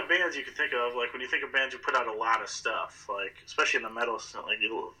a lot of bands you can think of, like, when you think of bands who put out a lot of stuff, like, especially in the metal scene, like,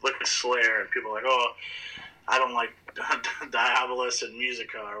 you look at Slayer and people are like, oh, I don't like Diabolus and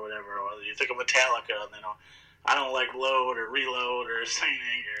Musica or whatever, or you think of Metallica and I don't like Load or Reload or Saint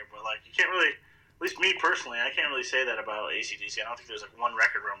Anger, but, like, you can't really, at least me personally, I can't really say that about AC/DC. I don't think there's, like, one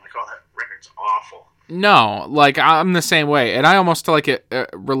record where I'm like, oh, that record's awful. No, like, I'm the same way, and I almost like it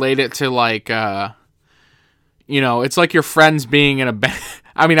relate it to, like, it's like your friends being in a band.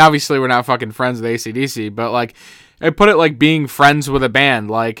 I mean, obviously we're not fucking friends with AC/DC, but, like, I put it like being friends with a band.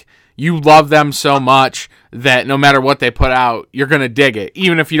 Like, you love them so much that no matter what they put out, you're gonna dig it,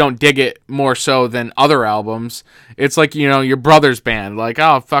 even if you don't dig it more so than other albums. It's like, your brother's band. Like,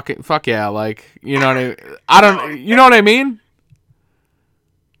 oh, fuck yeah, like, you know what I mean? You know what I mean?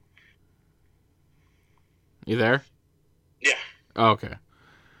 You there? Yeah. Oh, okay.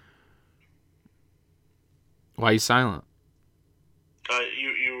 Why are you silent?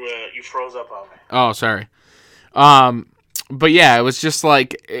 You froze up on me. Oh, sorry. But yeah, it was just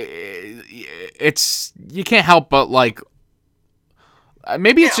like it's you can't help but like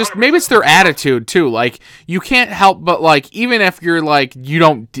maybe it's just 100%. maybe it's their attitude too. Like you can't help but like even if you're like you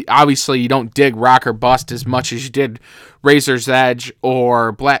don't obviously you don't dig Rock or Bust as much as you did Razor's Edge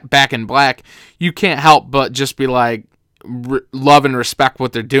or Back in Black, you can't help but just be like love and respect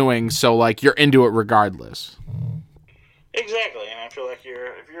what they're doing. So like you're into it regardless. Exactly, and I feel like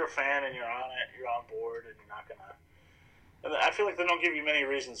if you're a fan and you're on it, you're on board, and you're not gonna. And I feel like they don't give you many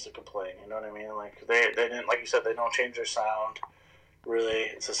reasons to complain. You know what I mean? Like they didn't, like you said, they don't change their sound. Really,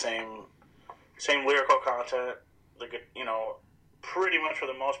 it's the same lyrical content. Pretty much for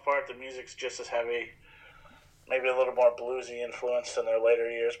the most part, the music's just as heavy. Maybe a little more bluesy influence in their later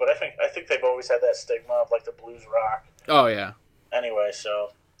years, but I think they've always had that stigma of like the blues rock. Oh yeah. Anyway,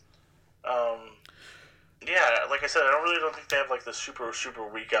 so. Yeah, like I said, I really don't think they have like the super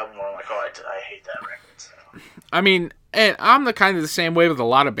weak album where I'm like, oh, I hate that record. So. I mean, and I'm the kind of the same way with a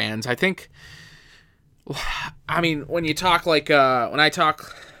lot of bands. I think. I mean, when you talk like when I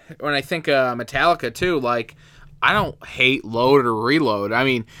think Metallica too, like I don't hate Load or Reload. I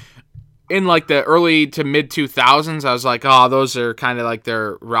mean, in like the early to mid 2000s, I was like, oh, those are kind of like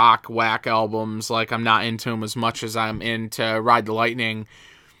their rock whack albums. Like I'm not into them as much as I'm into Ride the Lightning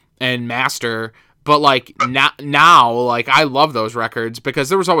and Master. But, like, now, like, I love those records because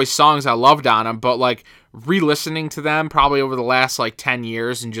there was always songs I loved on them, but, like, re-listening to them probably over the last, like, 10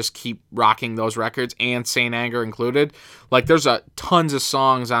 years and just keep rocking those records, and Saint Anger included, like, there's tons of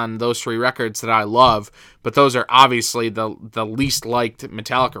songs on those three records that I love, but those are obviously the least liked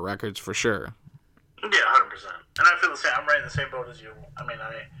Metallica records for sure. Yeah, 100%. And I feel the same. I'm right in the same boat as you.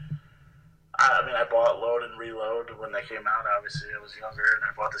 I bought Load and Reload when they came out. Obviously, I was younger and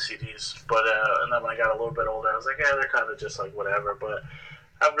I bought the CDs. But and then when I got a little bit older, I was like, yeah, they're kind of just like whatever. But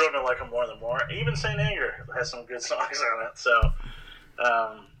I've grown to like them more and more. Even Saint Anger has some good songs on it. So,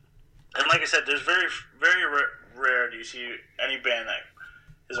 and like I said, there's very, very rare do you see any band that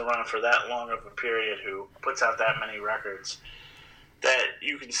is around for that long of a period who puts out that many records that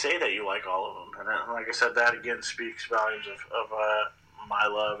you can say that you like all of them. And like I said, that again speaks volumes of my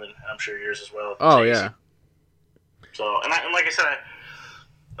love, and I'm sure yours as well. Oh yeah. So, and like I said,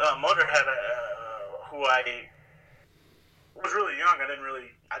 Motorhead, who I was really young. I'd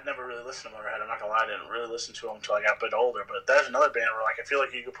never really listened to Motorhead. I'm not gonna lie, I didn't really listen to them until I got a bit older. But there's another band where like I feel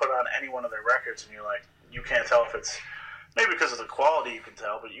like you could put on any one of their records, and you're like, you can't tell if it's maybe because of the quality you can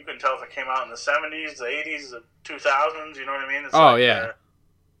tell, but you can tell if it came out in the 70s, the 80s, the 2000s. You know what I mean? It's yeah.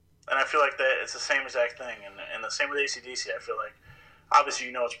 And I feel like that it's the same exact thing, and the same with AC/DC. I feel like. Obviously,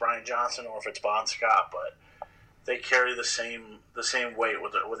 you know it's Brian Johnson or if it's Bon Scott, but they carry the same weight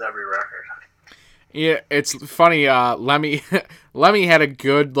with every record. Yeah, it's funny. Lemmy had a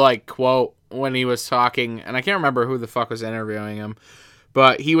good like quote when he was talking, and I can't remember who the fuck was interviewing him,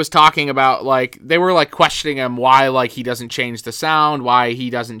 but he was talking about like they were like questioning him why like he doesn't change the sound, why he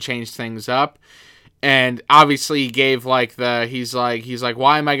doesn't change things up. And obviously he gave like he's like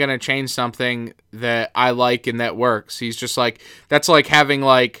why am I gonna change something that I like and that works? He's just like that's like having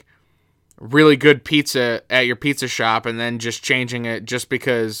like really good pizza at your pizza shop and then just changing it just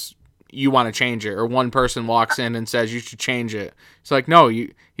because you want to change it, or one person walks in and says you should change it. It's like no,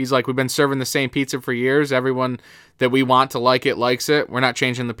 he's like we've been serving the same pizza for years. Everyone that we want to like it likes it. We're not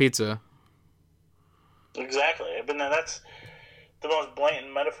changing the pizza. Exactly, but now that's the most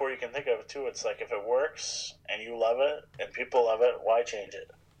blatant metaphor you can think of, too. It's like, if it works, and you love it, and people love it, why change it?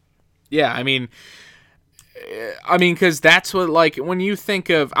 Yeah, I mean, because that's what, like, when you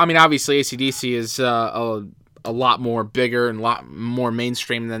think of, I mean, obviously, AC/DC is a lot more bigger and a lot more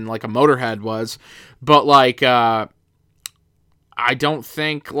mainstream than, like, a Motorhead was, but, like, I don't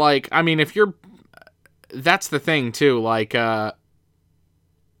think, like, I mean, if you're, that's the thing, too, like, obviously,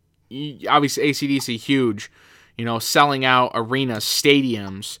 AC/DC, huge, you know, selling out arenas,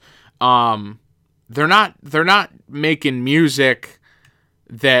 stadiums. They're not making music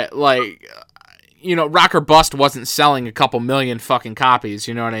that like, you know, Rock or Bust wasn't selling a couple million fucking copies.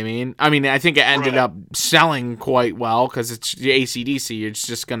 You know what I mean? I mean, I think it ended up selling quite well because it's AC/DC. It's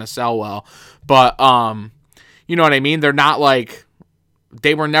just gonna sell well. But you know what I mean? They're not like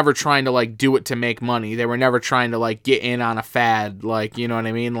they were never trying to like do it to make money. They were never trying to like get in on a fad. Like, you know what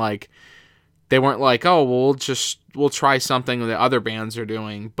I mean? Like. They weren't like, oh, well, we'll try something that other bands are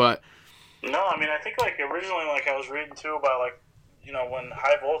doing, but no, I mean, I think like originally, like I was reading too about like, you know, when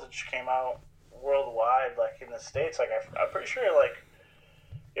High Voltage came out worldwide, like in the States, like I'm pretty sure like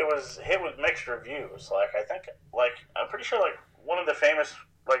it was hit with mixed reviews. Like I think, like I'm pretty sure, like one of the famous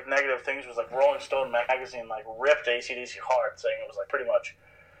like negative things was like Rolling Stone magazine like ripped AC/DC hard, saying it was like pretty much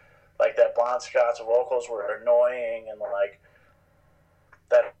like that Bon Scott's vocals were annoying and like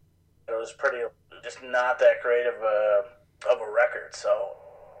that it was pretty just not that great of a record. So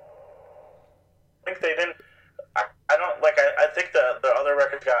I think they didn't. I don't like. I think the other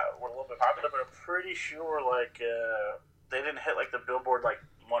records were a little bit popular, but I'm pretty sure like they didn't hit like the Billboard like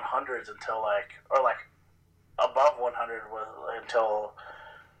 100s until like or like above 100 until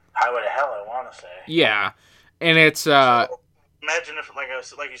Highway to Hell. I want to say. Yeah, and it's So, imagine if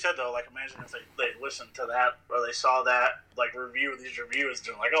like you said though, like imagine if they listened to that or they saw that like review these reviews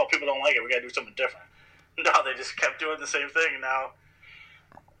and like, oh, people don't like it, we gotta do something different. No, they just kept doing the same thing, and now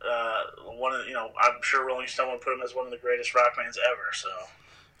I'm sure Rolling Stone would put him as one of the greatest rock bands ever. So.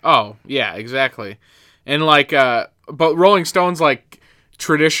 Oh yeah, exactly, and like but Rolling Stones like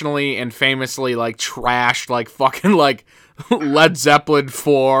traditionally and famously like trashed like fucking like Led Zeppelin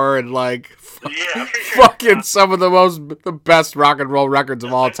 4 and like. Yeah, fucking some of the best rock and roll records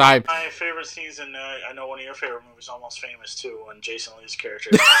of all time. My favorite scenes in I know one of your favorite movies, Almost Famous too, when Jason Lee's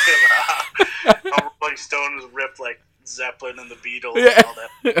character, Rolling Stone was ripped like Zeppelin and the Beatles and all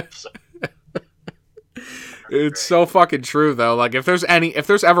that. So. It's so fucking true though. Like if there's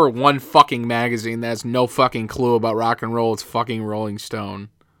ever one fucking magazine that has no fucking clue about rock and roll, it's fucking Rolling Stone.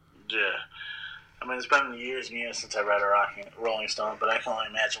 Yeah. I mean, it's been years and years since I read a Rolling Stone, but I can only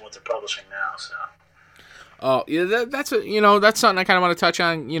imagine what they're publishing now. So. Oh yeah, that's something I kind of want to touch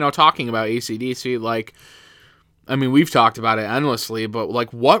on. Talking about AC/DC, like, I mean, we've talked about it endlessly, but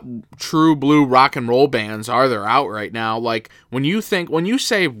like, what true blue rock and roll bands are there out right now? Like, when you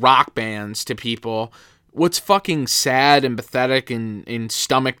say rock bands to people, what's fucking sad and pathetic and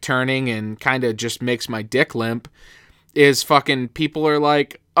stomach turning and kind of just makes my dick limp is fucking people are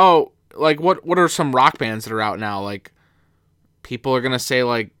like, oh. Like, what are some rock bands that are out now? Like, people are going to say,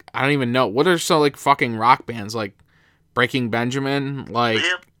 like, I don't even know. What are some, like, fucking rock bands? Like, Breaking Benjamin? Like...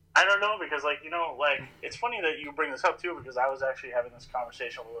 Yeah, I don't know, because, like, like, it's funny that you bring this up, too, because I was actually having this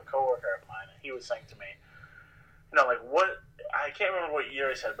conversation with a coworker of mine, and he was saying to me, like, what... I can't remember what year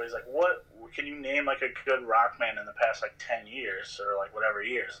he said, but he's like, what... Can you name, like, a good rock band in the past, like, 10 years, or, like, whatever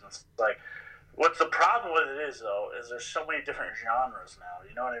years? And it's like... What's the problem with it is, though, is there's so many different genres now.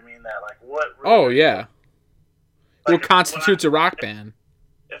 You know what I mean? That, like, what... Really, oh, yeah. Like, what constitutes a rock band?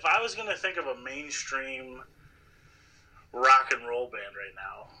 If I was going to think of a mainstream rock and roll band right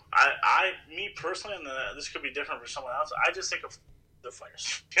now, me personally, and this could be different for someone else, I just think of the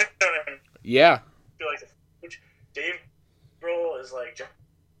Fighters. You know what I mean? Yeah. I feel like Dave Grohl is, like,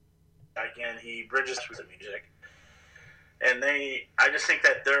 again, he bridges through the music. And I just think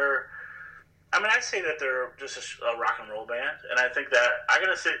that they're... I mean, I'd say that they're just a rock and roll band, and I think that I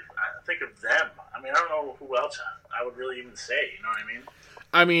think of them. I mean, I don't know who else I would really even say. You know what I mean?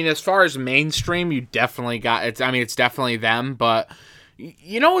 I mean, as far as mainstream, you definitely got it. I mean, it's definitely them, but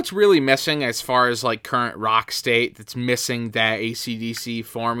you know what's really missing as far as like current rock state that's missing that AC/DC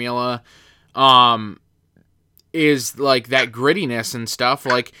formula, is like that grittiness and stuff.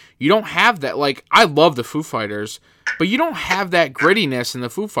 Like you don't have that. Like I love the Foo Fighters. But you don't have that grittiness in the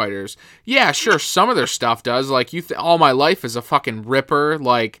Foo Fighters. Yeah, sure, some of their stuff does. Like, All My Life is a fucking ripper.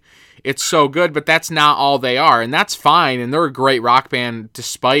 Like, it's so good, but that's not all they are. And that's fine, and they're a great rock band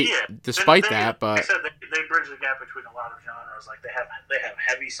despite that. But like I said, they bridge the gap between a lot of genres. Like, they have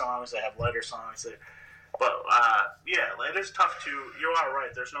heavy songs, they have lighter songs. But it is tough to... You are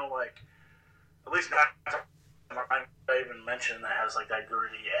right. There's no, like... At least not... I even mentioned that has like that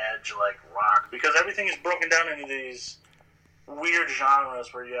gritty edge, like rock, because everything is broken down into these weird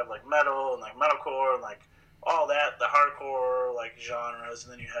genres where you have like metal and like metalcore and like all that, the hardcore like genres,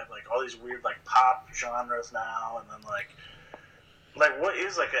 and then you have like all these weird like pop genres now, and then like what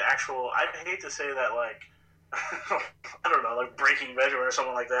is like an actual? I hate to say that like I don't know, like Breaking Benjamin or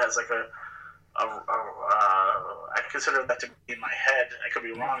something like that is like I consider that to be in my head. I could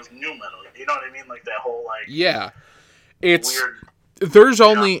be wrong. It's new metal. You know what I mean? Like that whole like it's weird. There's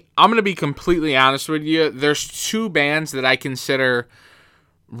only I'm gonna be completely honest with you. There's two bands that I consider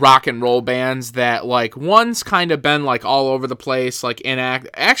rock and roll bands that like one's kind of been like all over the place, like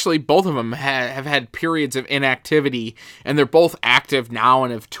Actually, both of them have had periods of inactivity, and they're both active now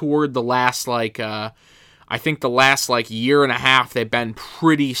and have toured the last like. I think the last like year and a half they've been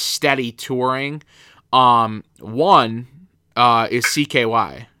pretty steady touring. One is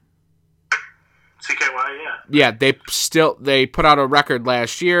CKY. CKY, yeah. Yeah, they put out a record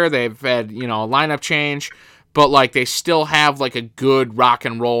last year. They've had, a lineup change, but like they still have like a good rock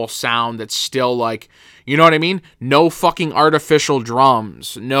and roll sound that's still like, you know what I mean? No fucking artificial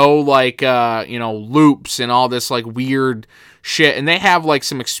drums, no like loops and all this like weird shit. And they have like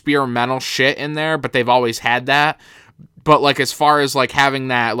some experimental shit in there, but they've always had that. But like as far as like having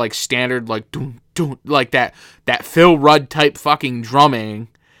that like standard like doom, doom, like that Phil Rudd type fucking drumming.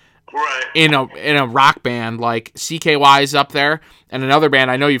 Right. In a rock band, like CKY is up there, and another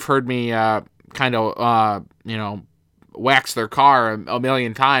band I know you've heard me wax their car a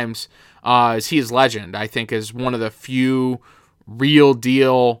million times, is He Is Legend. I think is one of the few real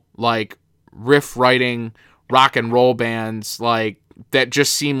deal like riff writing rock and roll bands like that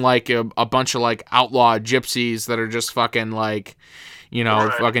just seem like a bunch of like outlaw gypsies that are just fucking like,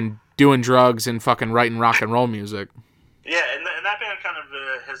 right. Fucking doing drugs and fucking writing rock and roll music. Yeah, and that band kind of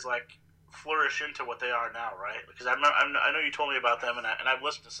has like flourished into what they are now, right? Because I know you told me about them, and I've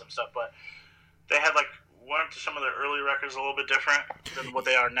listened to some stuff, but they had like weren't some of their early records a little bit different than what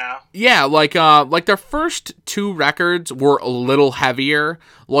they are now? Yeah, like their first two records were a little heavier,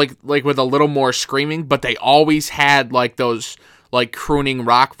 like with a little more screaming, but they always had like those like crooning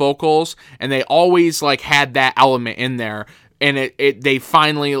rock vocals, and they always like had that element in there, and they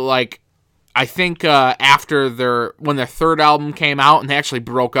finally like. I think after when their third album came out, and they actually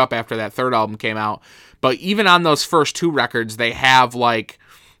broke up after that third album came out, but even on those first two records, they have like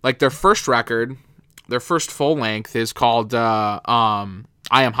their first record, their first full length is called I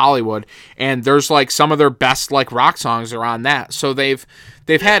Am Hollywood, and there's like some of their best like rock songs are on that. So they've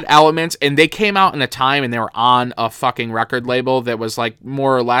had elements, and they came out in a time, and they were on a fucking record label that was like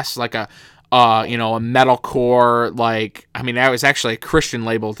more or less like a metalcore, like, I mean, that was actually a Christian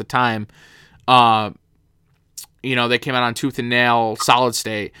label at the time. They came out on Tooth and Nail, Solid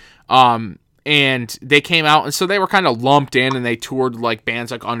State, and they came out, and so they were kind of lumped in, and they toured like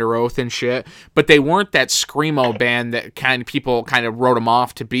bands like Under Oath and shit, but they weren't that screamo band that kind of people kind of wrote them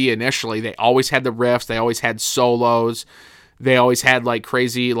off to be initially. They always had the riffs, they always had solos, they always had like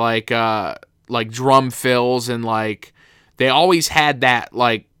crazy like drum fills, and like they always had that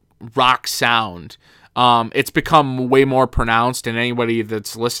like rock sound. It's become way more pronounced, and anybody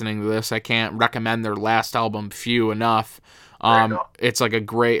that's listening to this, I can't recommend their last album, Few, enough. It's a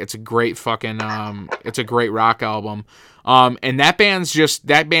great rock album. And that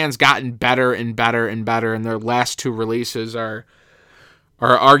band's gotten better and better and better, and their last two releases are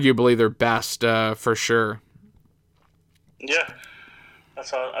arguably their best, for sure. Yeah,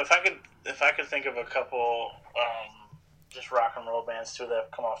 that's all. If I could think of a couple, just rock and roll bands too that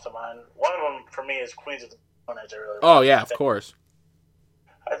have come off to mind. One of them for me is Queens of the Stone Age. Oh yeah, of course.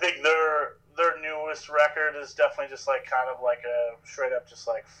 I think their newest record is definitely just like kind of like a straight up just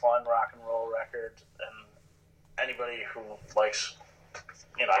like fun rock and roll record, and anybody who likes,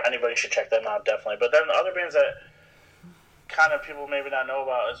 anybody should check them out definitely. But then the other bands that kind of people maybe not know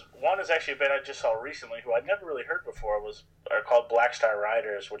about is actually a band I just saw recently who I'd never really heard before are called Black Star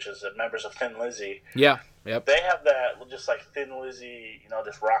Riders, which is members of Thin Lizzy. Yeah. Yep. They have that just like Thin Lizzy,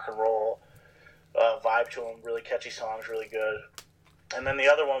 just rock and roll vibe to them. Really catchy songs, really good. And then the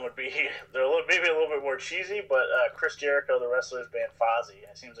other one would be they're maybe a little bit more cheesy, but Chris Jericho, the wrestler's band Fozzy.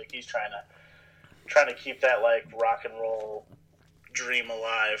 It seems like he's trying to keep that like rock and roll dream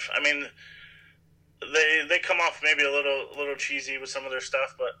alive. I mean, they come off maybe a little cheesy with some of their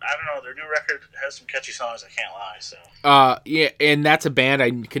stuff, but I don't know. Their new record has some catchy songs. I can't lie. So yeah, and that's a band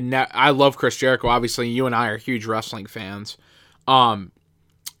I love Chris Jericho. Obviously, you and I are huge wrestling fans, and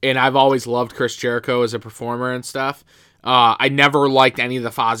I've always loved Chris Jericho as a performer and stuff. I never liked any of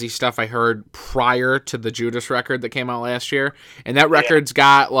the Fozzy stuff I heard prior to the Judas record that came out last year. And that record's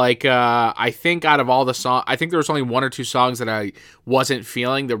got, like, I think out of all the songs, I think there was only one or two songs that I wasn't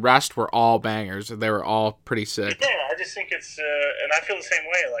feeling. The rest were all bangers. They were all pretty sick. Yeah, I just think it's, and I feel the same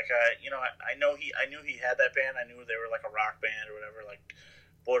way. Like, I knew he had that band. I knew they were like a rock band or whatever, like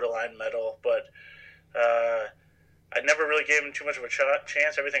borderline metal. But, I never really gave him too much of a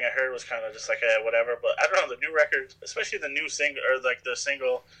chance. Everything I heard was kind of just like whatever. But I don't know, the new record, especially the new single, or like the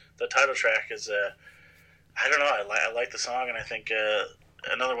single, the title track is, I don't know. I like the song, and I think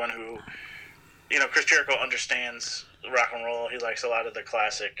another one who, Chris Jericho understands rock and roll. He likes a lot of the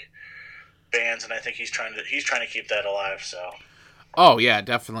classic bands, and I think he's trying to keep that alive. So. Oh yeah,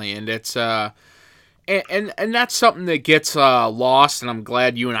 definitely, and it's And that's something that gets lost, and I'm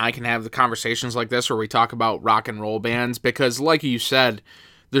glad you and I can have the conversations like this where we talk about rock and roll bands, because like you said,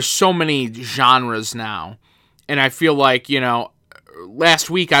 there's so many genres now, and I feel like, last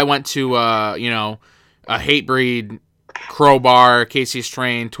week I went to, a Hatebreed, Crowbar, Casey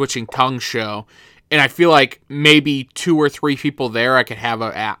Strain, Twitching Tongue show, I feel like maybe 2 or 3 people there I could have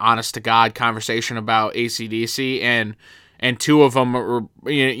a honest to God conversation about AC/DC, and 2 of them were,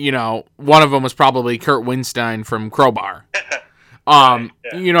 one of them was probably Kurt Windstein from Crowbar.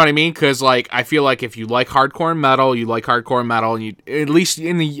 You know what I mean? Because like I feel like if you like hardcore metal, and you, at least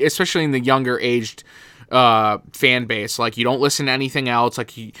especially in the younger aged fan base, like you don't listen to anything else.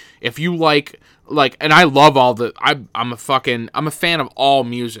 Like if you like, and I love all the, I'm a fan of all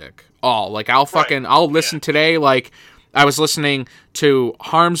music. I'll listen today. Like I was listening to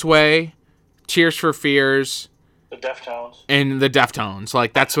Harm's Way, Tears for Fears, the Deftones, and the Deftones.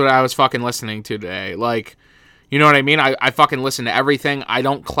 Like that's what I was fucking listening to today. Like, you know what I mean? I fucking listen to everything. I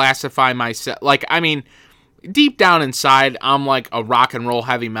don't classify myself, like, I mean, deep down inside, I'm like a rock and roll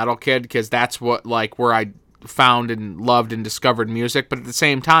heavy metal kid, because that's what, like, where I found and loved and discovered music. But at the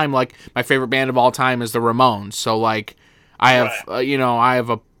same time, like, my favorite band of all time is the Ramones. So like I have I have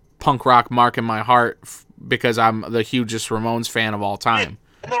a punk rock mark in my heart because I'm the hugest Ramones fan of all time.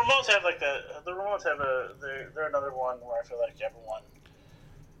 Yeah. The Ramones have like they're another one where I feel like everyone,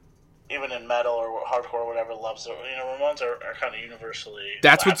 even in metal or hardcore or whatever, loves it. Ramones are kind of universally.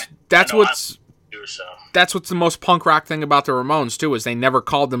 That's what's the most punk rock thing about the Ramones too, is they never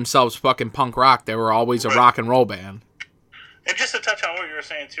called themselves fucking punk rock. They were always a rock and roll band. And just to touch on what you were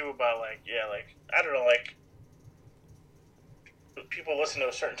saying too about I don't know, like people listen to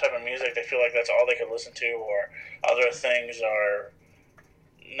a certain type of music, they feel like that's all they can listen to, or other things are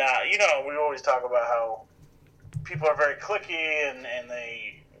not. We always talk about how people are very cliquey and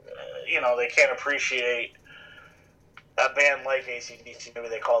they they can't appreciate a band like AC/DC. Maybe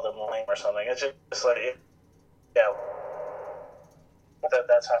they call them lame or something. It's just like,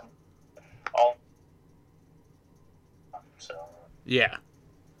 that's how all. So. Yeah.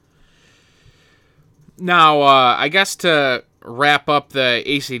 Now, I guess to wrap up the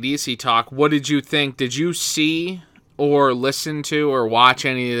AC/DC talk, what did you think? Did you see or listen to or watch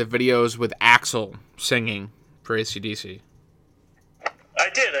any of the videos with Axl singing for AC/DC? I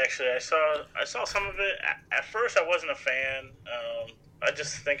did, actually. I saw some of it. At first, I wasn't a fan. I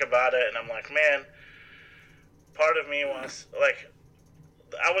just think about it, and I'm like, man, part of me wants, like,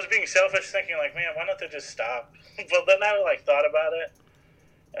 I was being selfish, thinking, like, man, why don't they just stop? But then I, thought about it,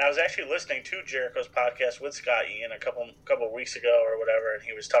 and I was actually listening to Jericho's podcast with Scott Ian a couple weeks ago or whatever, and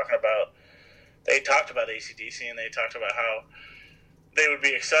he was talking about, they talked about AC/DC, and they talked about how they would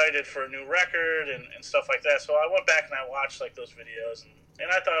be excited for a new record and stuff like that. So I went back and I watched, those videos, and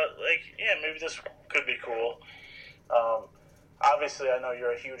I thought, maybe this could be cool. Obviously, I know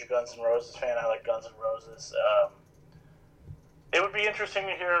you're a huge Guns N' Roses fan. I like Guns N' Roses. It would be interesting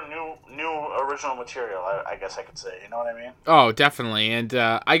to hear new original material, I guess I could say. You know what I mean? Oh, definitely. And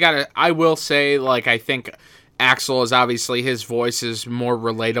I will say, I think Axl is obviously, his voice is more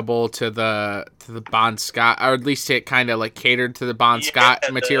relatable to the Bon Scott, or at least it kind of catered to the Bon Scott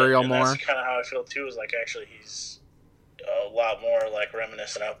material more. That's kind of how I feel too. Is actually he's a lot more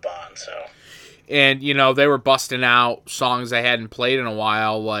reminiscent of Bon. So. And they were busting out songs they hadn't played in a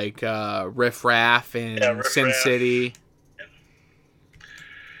while, like Riff Raff and Sin City.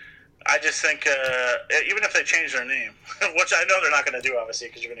 I just think even if they change their name, which I know they're not going to do, obviously,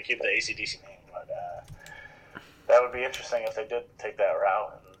 because you're going to keep the AC/DC name, but that would be interesting if they did take that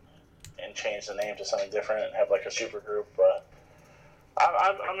route and change the name to something different and have a super group. But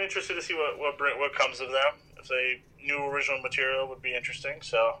I'm interested to see what comes of them. If they new original material would be interesting.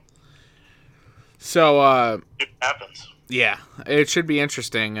 So it happens. Yeah, it should be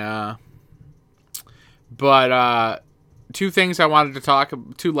interesting. But two last things I wanted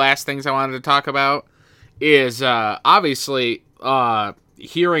to talk about is obviously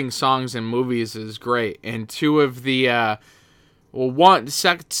hearing songs in movies is great, and two of the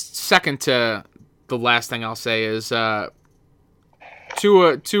second to the last thing I'll say is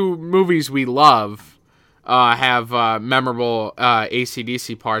two movies we love have memorable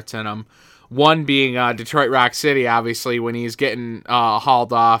AC/DC parts in them. One being Detroit Rock City, obviously, when he's getting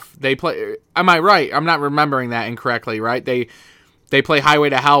hauled off. They play. Am I right? I'm not remembering that incorrectly, right? They play Highway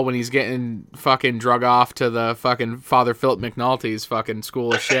to Hell when he's getting fucking drug off to the fucking Father Philip McNulty's fucking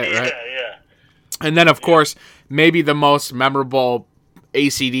school of shit, right? Yeah. And then, of course, maybe the most memorable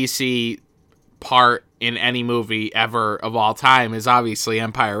AC/DC part in any movie ever of all time is obviously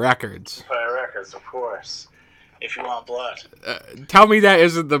Empire Records. Empire Records, of course. If you want blood. Tell me that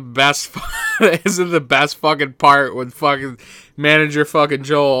isn't the best fucking part when fucking manager fucking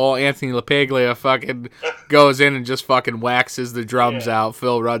Joel Anthony LaPaglia fucking goes in and just fucking waxes the drums out,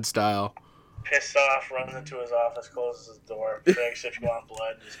 Phil Rudd style. Pissed off, runs into his office, closes his door, begs if you want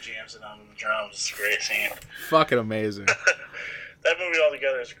blood, just jams it onto the drums. It's a great scene. Fucking amazing. That movie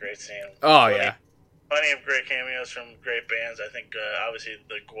altogether is a great scene. Oh, yeah. plenty of great cameos from great bands. I think obviously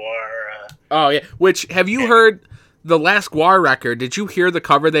the Gwar. Oh yeah. Which have you heard the last Gwar record? Did you hear the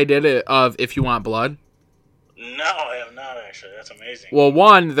cover they did of "If You Want Blood"? No, I have not actually. That's amazing. Well,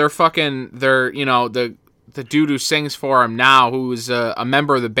 they're you know the dude who sings for him now, who's a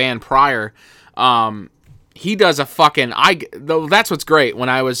member of the band prior. He does a fucking that's what's great. When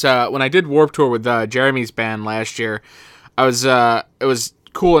I did Warped Tour with Jeremy's band last year, it was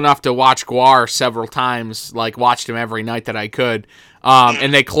cool enough to watch Gwar several times, like watched him every night that I could.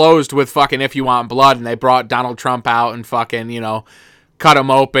 And they closed with fucking "If You Want Blood," and they brought Donald Trump out and fucking, you know, cut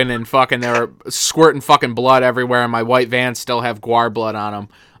him open and fucking they were squirting fucking blood everywhere, and my white Vans still have Gwar blood on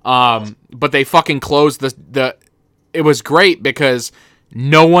them. But they fucking closed it was great because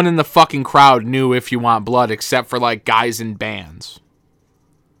no one in the fucking crowd knew "If You Want Blood" except for like guys in bands.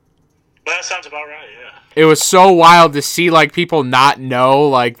 Well, that sounds about right, yeah. It was so wild to see like people not know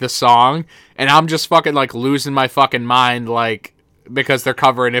like the song, and I'm just fucking like losing my fucking mind like because they're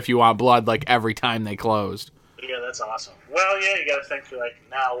covering "If You Want Blood" like every time they closed. Yeah, that's awesome. Well, yeah, you got to think like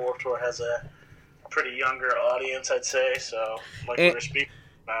now Warped Tour has a pretty younger audience, I'd say. So, like we were speaking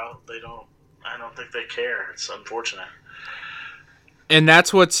about, I don't think they care. It's unfortunate. And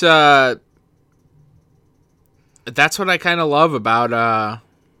that's what I kind of love about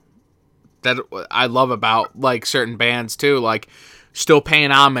that I love about like certain bands too, like still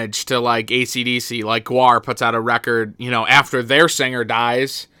paying homage to like AC/DC. Like Gwar puts out a record, you know, after their singer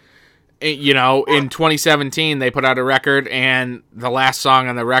dies. You know, in 2017 they put out a record, and the last song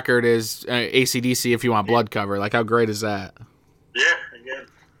on the record is AC/DC "If You Want Blood" cover. Like, how great is that? Yeah, again,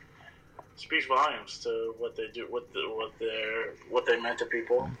 speaks volumes to what they do, what they meant to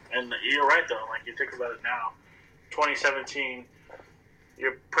people. And you're right though. Like you think about it now, 2017.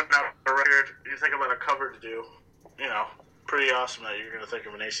 You're putting out a record, you think about a cover to do, you know, pretty awesome that you're going to think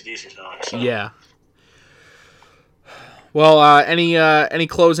of an AC/DC song. So. Yeah. Well, any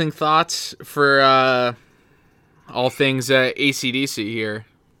closing thoughts for all things AC/DC here?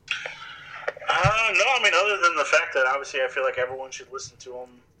 No, I mean, other than the fact that obviously I feel like everyone should listen to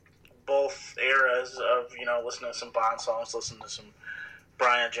them, both eras of, you know, listen to some Bond songs, listen to some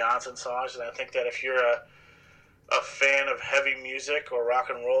Brian Johnson songs, and I think that if you're a fan of heavy music or rock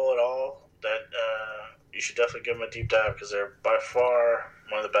and roll at all, that you should definitely give them a deep dive because they're by far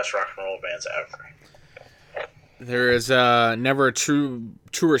one of the best rock and roll bands ever. There is never a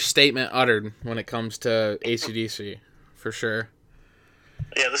truer statement uttered when it comes to AC/DC, for sure.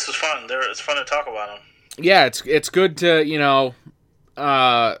 Yeah, this was fun. It's fun to talk about them. Yeah, it's good to, you know,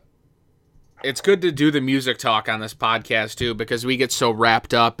 it's good to do the music talk on this podcast too, because we get so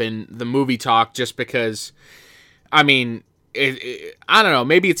wrapped up in the movie talk just because, I mean, I don't know,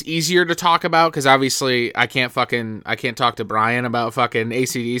 maybe it's easier to talk about because obviously I can't talk to Brian about fucking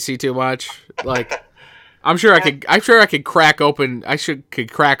AC/DC too much. Like, I'm sure I could crack open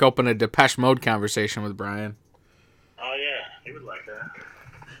a Depeche Mode conversation with Brian. Oh yeah, he would like that.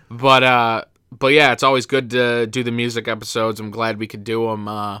 But yeah, it's always good to do the music episodes. I'm glad we could do them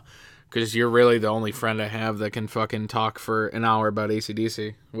because you're really the only friend I have that can fucking talk for an hour about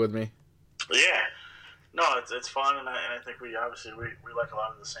AC/DC with me. Yeah. No, it's fun, and I think we like a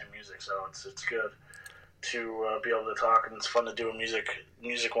lot of the same music, so it's good to be able to talk, and it's fun to do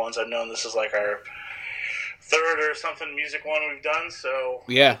music ones. I've known this is like our third or something music one we've done, so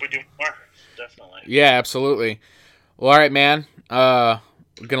yeah, we do more, definitely. Yeah, absolutely. Well, all right, man. We're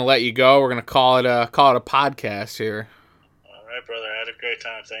gonna let you go. We're gonna call it a podcast here. All right, brother. I had a great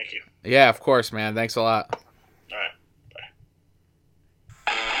time. Thank you. Yeah, of course, man. Thanks a lot. All right.